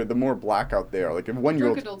younger, the more blackout they are. Like, if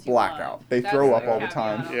 1-year-old's blackout, they throw up all the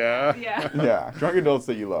time. Yeah. Yeah, drunk adults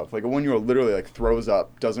that you love. Like, a 1-year-old literally, like, throws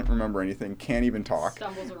up, doesn't remember anything, can't even talk.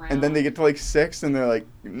 Stumbles around. And then they get to, like, 6, and they're, like,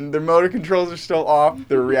 their motor controls are still off,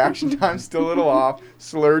 their reaction time's still a little off,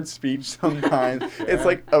 slurred speech sometimes. It's,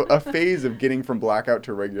 like, a phase of getting from blackout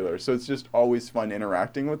to regular. So it's just always fun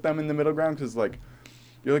interacting with them in the middle ground, because, like,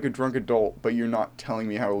 you're like a drunk adult, but you're not telling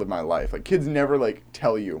me how to live my life. Like, kids never, like,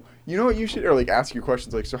 tell you, you know what you should, or, like, ask you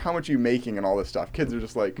questions, like, so how much are you making and all this stuff. Kids are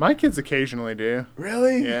just like... My kids occasionally do.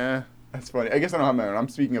 Really? Yeah. That's funny. I guess I don't have my own. I'm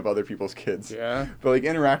speaking of other people's kids. Yeah. But, like,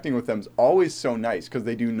 interacting with them's always so nice, because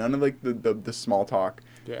they do none of, like, the small talk.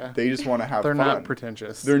 Yeah. They just want to have They're fun. not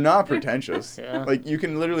pretentious. They're not pretentious. Yeah. Like, you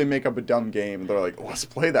can literally make up a dumb game, and they're like, let's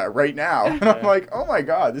play that right now. And I'm like, oh, my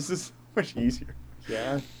God, this is so much easier.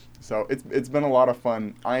 Yeah. So it's been a lot of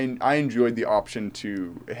fun. I enjoyed the option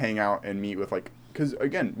to hang out and meet with, like, because,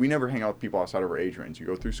 again, we never hang out with people outside of our age range. You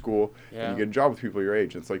go through school, and you get a job with people your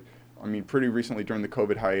age. It's like, I mean, pretty recently during the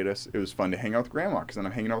COVID hiatus, it was fun to hang out with grandma, because then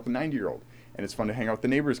I'm hanging out with a 90-year-old. and it's fun to hang out with the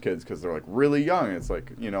neighbors' kids because they're like really young. It's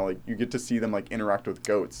like, you know, like you get to see them like interact with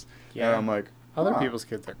goats. Yeah. And I'm like, Other huh. people's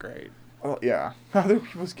kids are great. Oh yeah, other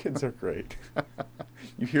people's kids are great.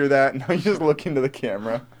 You hear that? Now you just look into the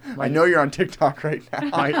camera. I know you're on TikTok right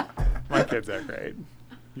now. My kids are great.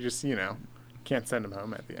 You just, you know, can't send them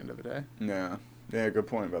home at the end of the day. Yeah. Yeah, good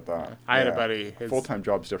point about that. I had a Yeah. buddy. Full-time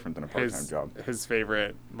job's different than a part-time his, job. His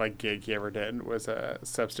favorite like gig he ever did was a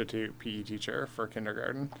substitute PE teacher for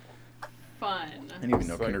kindergarten. Fun. I didn't even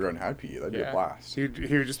know Like, kindergarten had PE. That'd be a blast. He would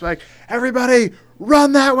just be like, everybody,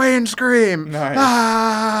 run that way and scream. Nice.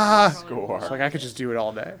 Ah! Score. It's like I could just do it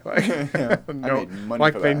all day. Like, Yeah, I no, made money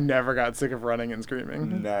like for they that. never got sick of running and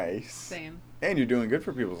screaming. Nice. Same. And you're doing good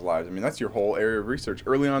for people's lives. I mean, that's your whole area of research.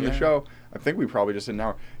 Early on in the Yeah. show, I think we probably just did an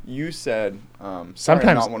hour. You said, sorry, I'm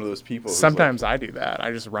Sometimes- not one of those people. Who's Sometimes I do that.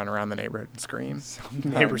 I just run around the neighborhood and scream. Sometimes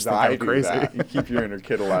Neighbors think I I'm do crazy. that. You keep your inner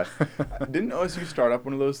kid alive. Didn't OSU start up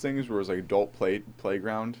one of those things where it was like adult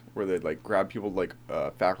playground where they'd like grab people like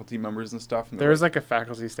faculty members and stuff? And they're There's like a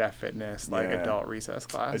faculty staff fitness, like Yeah. adult recess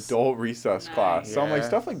class. adult recess Nice. class. So I'm like Yeah.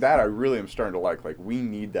 stuff like that. I really am starting to like. Like we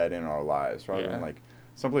need that in our lives rather Yeah. than like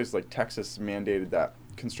some places like Texas mandated that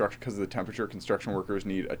construction because of the temperature. Construction workers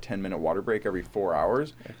need a 10-minute water break every 4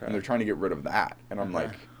 hours, Okay. and they're trying to get rid of that. And I'm Okay.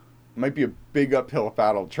 like, it might be a big uphill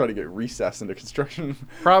battle to try to get recess into construction.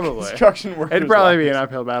 Probably. construction workers. It'd probably be an lives.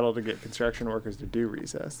 uphill battle to get construction workers to do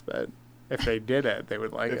recess, but if they did it, they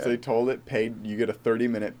would like If it. they told it paid, you get a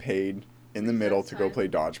 30-minute paid in the middle to go Recess play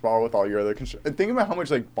dodgeball with all your other and think about how much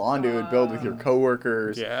like bond it would build with your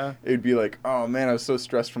coworkers. Yeah. It'd be like, oh man, I was so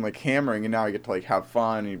stressed from like hammering, and now I get to like have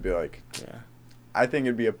fun. And you'd be like, Yeah. I think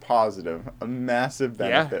it'd be a positive, a massive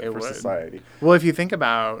Yeah, benefit it for would. society. Well, if you think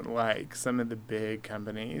about like some of the big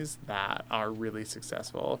companies that are really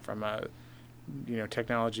successful from a, you know,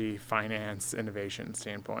 technology, finance, innovation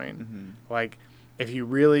standpoint, Mhm. like if you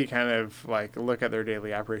really kind of like look at their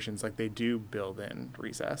daily operations, like they do build in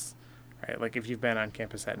recess, right? Like if you've been on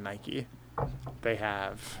campus at Nike, they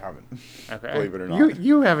have. Haven't. Okay. Believe it or not.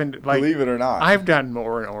 You haven't like. Believe it or not. I've done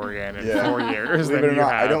more in Oregon in Yeah. 4 years Believe than it or you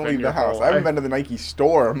not, have I don't in leave your the house. whole I haven't life. been to the Nike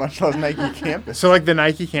store, much less Nike campus. So like the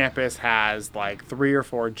Nike campus has like 3 or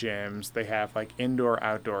 4 gyms. They have like indoor,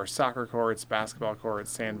 outdoor soccer courts, basketball courts,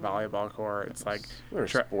 sand volleyball courts. Like They're a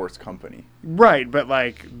tra- sports company. right, but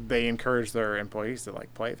like they encourage their employees to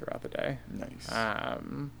like play throughout the day. Nice.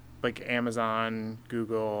 Like Amazon,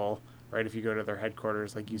 Google, right? If you go to their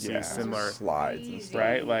headquarters, like you see Yeah. similar, Slides and Crazy. stuff.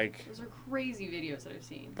 right? Like Those are crazy videos that I've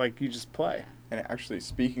seen. like you just play. And actually,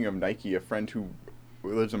 speaking of Nike, a friend who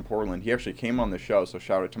lives in Portland, he actually came on the show, so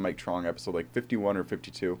shout out to Mike Trong, episode like 51 or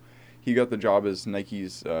 52. He got the job as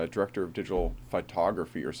Nike's director of digital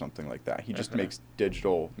photography or something like that. He just Okay. makes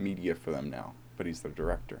digital media for them now, but he's their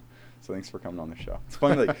director. So thanks for coming on the show. It's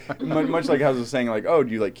funny, like much like I was saying, like, oh,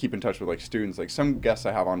 do you like keep in touch with like students? Like some guests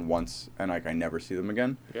I have on once, and like I never see them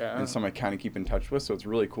again. Yeah. And some I kind of keep in touch with. So it's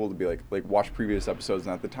really cool to be like watch previous episodes,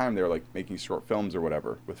 and at the time they were like making short films or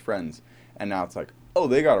whatever with friends, and now it's like, oh,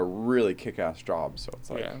 they got a really kick-ass job. So it's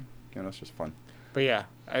like, Yeah. you know, it's just fun. But yeah,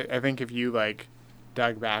 I think if you like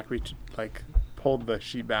dug back, like pulled the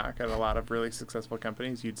sheet back at a lot of really successful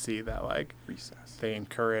companies, you'd see that like Recess. they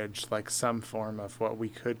encourage like some form of what we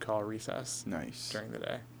could call recess Nice. during the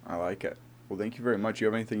day. I like it. Well, thank you very much. You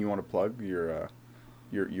have anything you want to plug?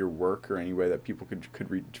 Your work or any way that people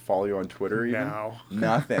could follow you on Twitter even? No.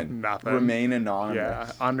 Nothing. Nothing. Remain anonymous.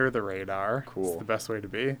 Yeah, under the radar. Cool. It's the best way to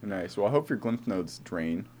be. Nice. Well, I hope your lymph nodes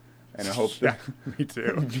drain. And I hope Yeah, that... me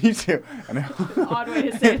too. Me too. And I Odd way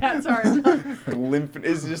to say that, sorry. It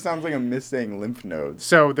just sounds like I'm missing lymph nodes.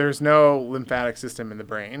 So there's no lymphatic system in the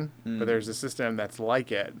brain, Mm. but there's a system that's like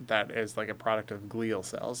it that is like a product of glial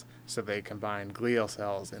cells. So they combine glial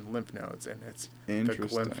cells and lymph nodes, and it's the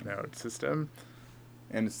Interesting. lymph node system.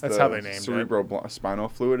 And it's That's the how they named it. spinal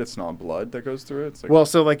fluid. It's not blood that goes through it. It's like, Well,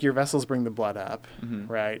 so like your vessels bring the blood up, Mhm.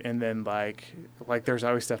 right? And then like there's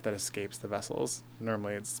always stuff that escapes the vessels.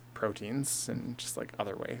 Normally it's proteins and just like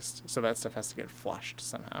other waste. So that stuff has to get flushed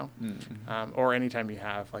somehow. Mhm. Or anytime you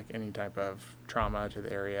have like any type of trauma to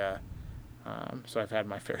the area. So I've had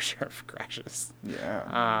my fair share of crashes.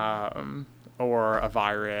 Yeah. Or a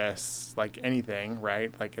virus, like anything,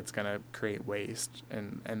 right? Like it's gonna create waste,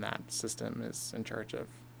 and that system is in charge of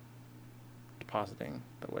depositing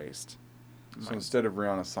the waste. So instead of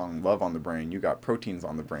Rihanna's song "Love on the Brain," you got proteins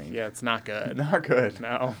on the brain. Yeah, it's not good. Not good.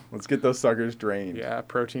 No. Let's get those suckers drained. Yeah,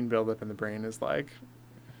 protein buildup in the brain is like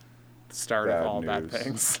the start Bad of all bad news.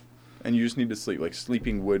 things. And you just need to sleep. Like,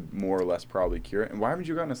 sleeping would more or less probably cure it. And why haven't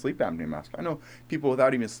you gotten a sleep apnea mask? I know people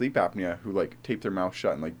without even sleep apnea who, like, tape their mouth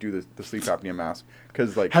shut and, like, do the sleep apnea mask.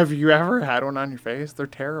 Because, like... Have you ever had one on your face? They're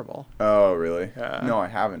terrible. Oh, really? Yeah. No, I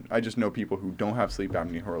haven't. I just know people who don't have sleep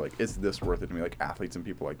apnea who are like, is this worth it to me? Like, athletes and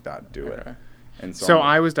people like that do it. Okay. And So I'm like,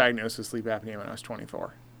 I was diagnosed with sleep apnea when I was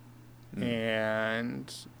 24. Mm.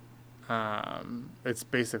 And it's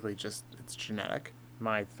basically just, it's genetic.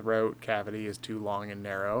 My throat cavity is too long and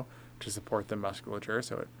narrow to support the musculature,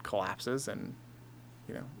 so it collapses and,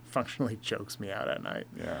 you know, functionally chokes me out at night.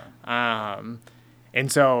 yeah. And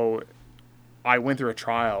so I went through a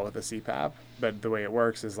trial with a CPAP, but the way it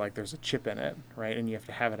works is like there's a chip in it, right? And you have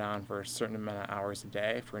to have it on for a certain amount of hours a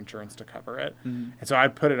day for insurance to cover it. Mhm. And so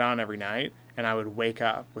I'd put it on every night, and I would wake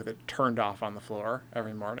up with it turned off on the floor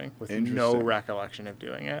every morning with no Interesting. recollection of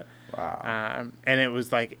doing it. Wow. And it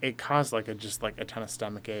was like, it caused like just like a ton of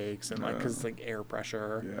stomach aches and like, Yeah. cause it's like air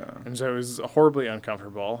pressure. Yeah. And so it was horribly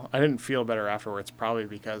uncomfortable. I didn't feel better afterwards, probably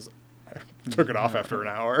because I took it off after an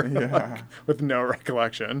hour Yeah. like, with no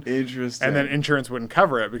recollection. Interesting. And then insurance wouldn't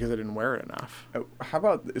cover it because I didn't wear it enough. How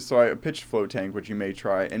about, so I pitched Float Tank, which you may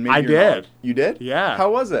try. And maybe I you're not- did. You did? Yeah.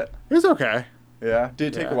 How was it? It was okay. Yeah. Did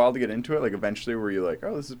it take Yeah. a while to get into it? Like, eventually were you like,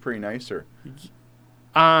 oh, this is pretty nice, or?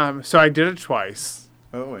 So I did it twice.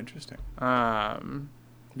 Oh, interesting.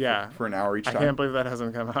 Yeah. For an hour each I time? can't believe that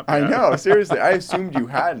hasn't come up I yet. know, seriously. I assumed you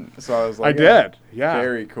hadn't. So I was I like, yeah. did. Yeah.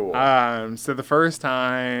 Very cool. So the first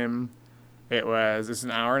time it's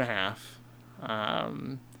an hour and a half.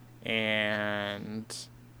 And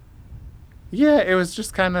yeah, it was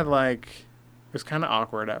just kind of like, it was kind of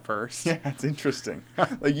awkward at first. Yeah, it's interesting.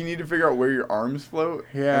 Like, you need to figure out where your arms float.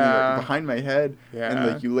 And you're, Yeah. like, behind my head. And, Yeah.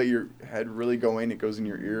 like, you let your head really go in. It goes in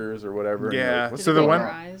your ears or whatever. and you're Yeah. like, what's So Did it the go in one-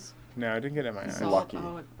 your eyes? No, I didn't get it in my eyes. Salt- Lucky.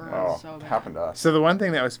 Oh, it burns Oh, so it bad. happened to us. So the one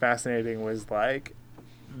thing that was fascinating was like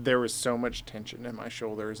there was so much tension in my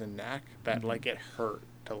shoulders and neck that like it hurt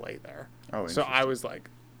to lay there. Oh, So I interesting. was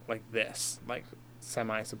like this, like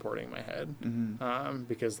semi-supporting my head, Mhm.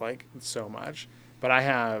 because like so much. But I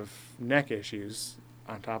have neck issues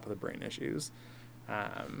on top of the brain issues,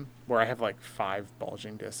 where I have like 5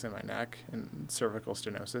 bulging discs in my neck and cervical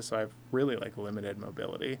stenosis. So I have really like limited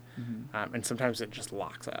mobility, Mhm. and sometimes it just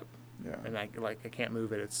locks up. Yeah. And I can't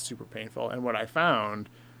move it. It's super painful. And what I found,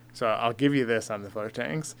 so I'll give you this on the float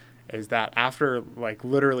tanks, is that after like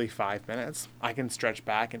literally 5 minutes, I can stretch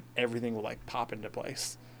back and everything will like pop into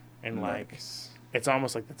place, and like Nice. it's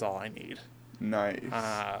almost like that's all I need. Nice.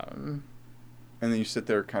 Um, And then you sit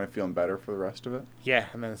there kind of feeling better for the rest of it? yeah,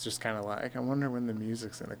 and then it's just kind of like I wonder when the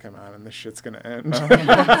music's gonna come on and this shit's gonna end.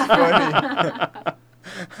 That's funny.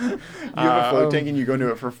 You have a float tank Um, and you go into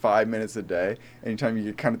it for 5 minutes a day. Anytime you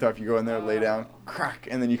get kind of tough, you go in there, lay down, crack,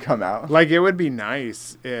 and then you come out. Like it would be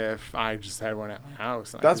nice if I just had one at my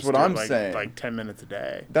house. And I That's could what just do I'm it, like, saying. Like 10 minutes a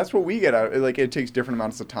day. That's what we get out. Like, it takes different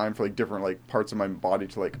amounts of time for like different like parts of my body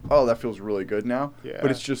to like, oh, that feels really good now. Yeah. But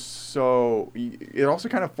it's just so. It also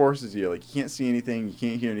kind of forces you. Like, you can't see anything, you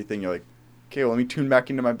can't hear anything. You're like, okay, well, let me tune back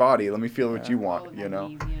into my body. Let me feel what Yeah. you All want. the You know.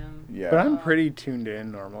 magnesium. Yeah. But I'm pretty tuned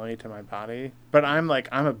in normally to my body. But I'm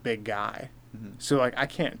a big guy. Mhm. So like I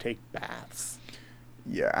can't take baths.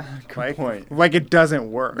 Yeah. Good Like point. like it doesn't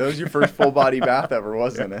work. That was your first full body bath ever,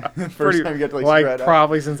 wasn't it? First Pretty- time you get to like spread out.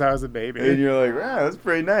 probably since I was a baby. And you're like, wow, that's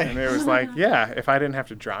pretty nice. And it was like, yeah, if I didn't have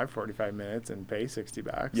to drive 45 minutes and pay $60,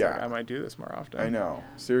 like, Yeah. I might do this more often. I know.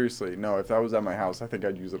 Seriously. No, if that was at my house, I think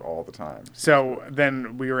I'd use it all the time. So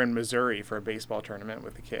then we were in Missouri for a baseball tournament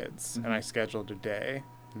with the kids, Mhm. and I scheduled a day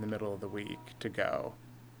in the middle of the week to go.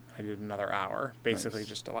 I did another hour, basically Nice.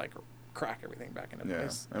 just to like crack everything back into Yeah.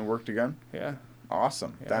 place. And worked again? Yeah.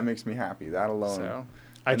 Awesome. Yeah. That makes me happy. That alone. So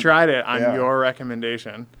I And- tried it on yeah. your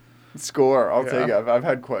recommendation. Score. I'll take it. Yeah. I've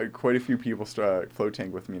had quite a few people float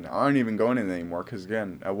tank with me now. I aren't even going in anymore because,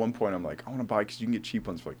 again, at one point I'm like, I want to buy because you can get cheap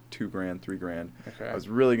ones for like $2,000, $3,000. Okay. I was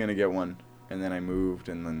really going to get one. And then I moved,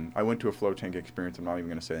 and then I went to a float tank experience. I'm not even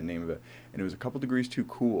going to say the name of it. And it was a couple degrees too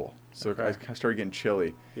cool. So Okay. I started getting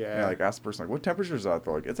chilly. Yeah. And I like asked the person, like, what temperature is that?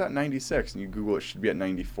 They're like, it's at 96. And you Google it, should be at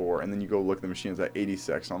 94. And then you go look at the machine, it's at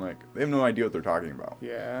 86. And I'm like, they have no idea what they're talking about.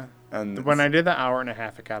 Yeah. And When I did the hour and a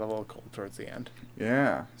half, it got a little cold towards the end.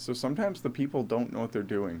 yeah. So sometimes the people don't know what they're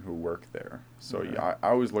doing who work there. So Yeah. yeah, I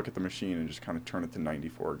always look at the machine and just kind of turn it to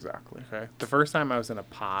 94 exactly. Okay. The first time I was in a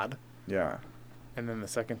pod, Yeah. and then the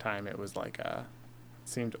second time it was like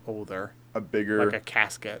seemed older, A bigger. like a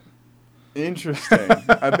casket. Interesting.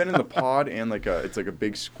 I've been in the pod and it's like a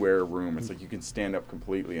big square room. It's like you can stand up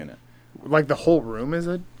completely in it. Like the whole room is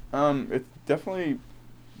it? It's definitely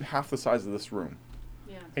half the size of this room.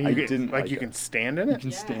 Yeah. And I you can, didn't like like you it. can stand in You it?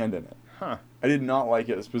 can Yeah. stand in it. Huh. I did not like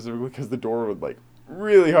it specifically because the door would like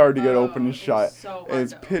really hard to get open and it's shut. so hard And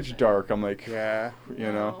it's to pitch open. dark. I'm like, Yeah. you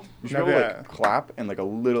know, No. you should No, go, yeah. like clap and like a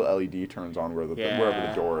little LED turns on wherever Yeah.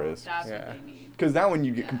 the door is. That's Yeah. what they need. Because that one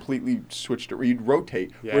you get Yeah. completely switched. You'd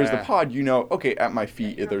rotate. Whereas the Yeah. pod, you know, okay, at my Yeah, feet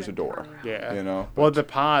you don't there's a have to door. turn around. Yeah. You know. Well, the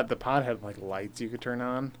pod had like lights you could turn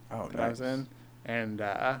on. Oh, that I was nice. in, and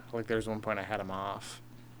like there's one point I had them off.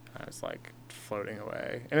 I was like floating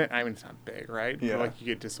away, and I mean it's not big, right? Yeah. But, like you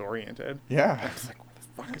get disoriented. I Yeah. was like, what the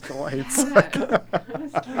fuck is the lights?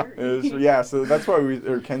 That's scary. It was- yeah. So that's why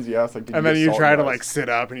Kenzie asked, like, did And you then get you salt try to in like those? sit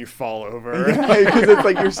up and you fall over. Yeah, because it's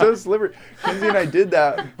like you're so slippery. Kenzie and I did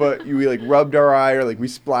that, but we like rubbed our eye or like we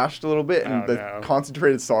splashed a little bit, and Oh, the no.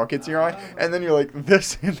 concentrated salt gets in your eye, and then you're like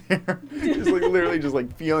this in there, just like literally just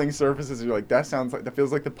like feeling surfaces. And you're like, that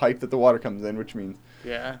feels like the pipe that the water comes in, which means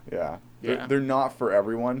Yeah. yeah, Yeah. They're not for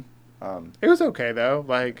everyone. It was okay though.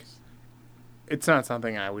 Like, it's not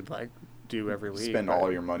something I would like do every week. Spend but-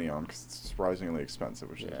 all your money on because it's surprisingly expensive,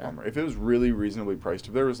 which is a Yeah. bummer. If it was really reasonably priced,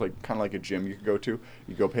 if there was like kind of like a gym you could go to,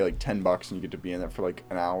 you go pay like $10 and you get to be in there for like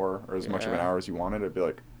an hour or as much of an Yeah. hour as you wanted, I'd be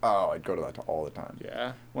like, oh, I'd go to that all the time.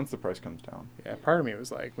 Yeah. Once the price comes down. Yeah. Part of me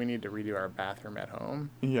was like, we need to redo our bathroom at home.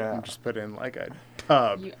 Yeah. And just put in like a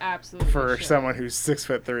tub You absolutely for should. someone who's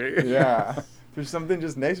 6'3". Yeah. There's something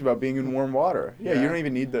just nice about being in warm water. Yeah, you Yeah. don't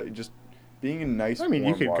even need just being in nice. I mean, you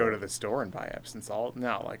warm could water. go to the store and buy Epsom salt.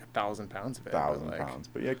 Not like 1,000 pounds of it. but, 1,000 like, pounds.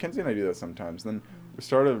 But yeah, Kenzie and I do that sometimes. Then we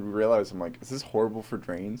started to realize, I'm like, is this horrible for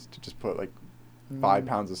drains to just put like 5 mm,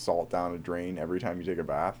 pounds of salt down a drain every time you take a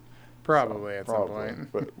bath? Probably So, at some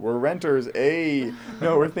point. But we're renters.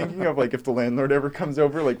 No, we're thinking of like if the landlord ever comes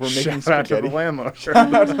over, like we're making Shout out to spaghetti. the landlord.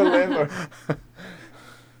 Shout out to the landlord.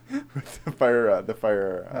 With the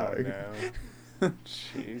fire. Oh, no.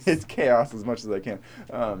 Jeez. It's chaos as much as I can.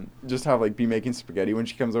 Just have like be making spaghetti when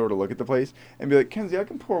she comes over to look at the place and be like, Kenzie, I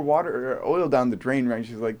can pour water or oil down the drain, right?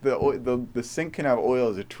 She's like, the sink can have oil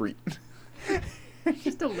as a treat.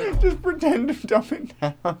 Just a little. Just pretend to dump it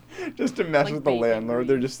down, just to mess Like with the bacon landlord.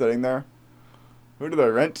 They're grease. just sitting there. Who did I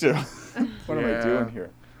rent to? What am I Yeah. doing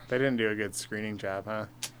here? They didn't do a good screening job, huh?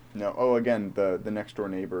 No. Oh, again, the next door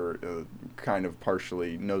neighbor kind of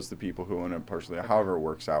partially knows the people who own it partially. However, it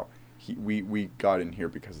works out. We got in here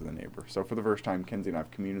because of the neighbor. So for the first time, Kenzie and I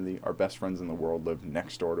have community. Our best friends in the world live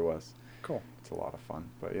next door to us. Cool. It's a lot of fun.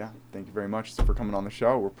 But yeah, thank you very much for coming on the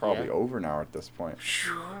show. We're probably Yeah. over now at this point.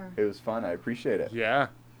 You are. It was fun. I appreciate it. Yeah.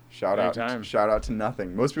 Shout Anytime. out. Shout out to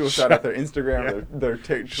nothing. Most people shout out their Instagram, Yeah. their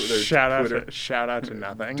Shout out Twitter. to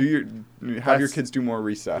nothing. Have your Let's- kids do more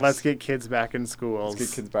recess. Let's get kids back in schools. Let's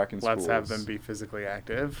get kids back in Let's have schools. them be physically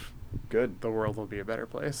active. Good. The world will be a better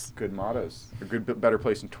place. Good mottos. A better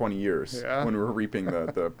place in 20 years Yeah. when we're reaping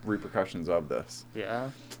the repercussions of this.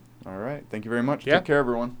 Yeah. All right. Thank you very much. Yeah. Take care,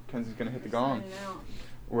 everyone. Kenzie's going to hit the gong. Signing out.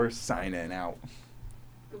 We're signing out.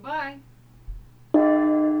 Goodbye.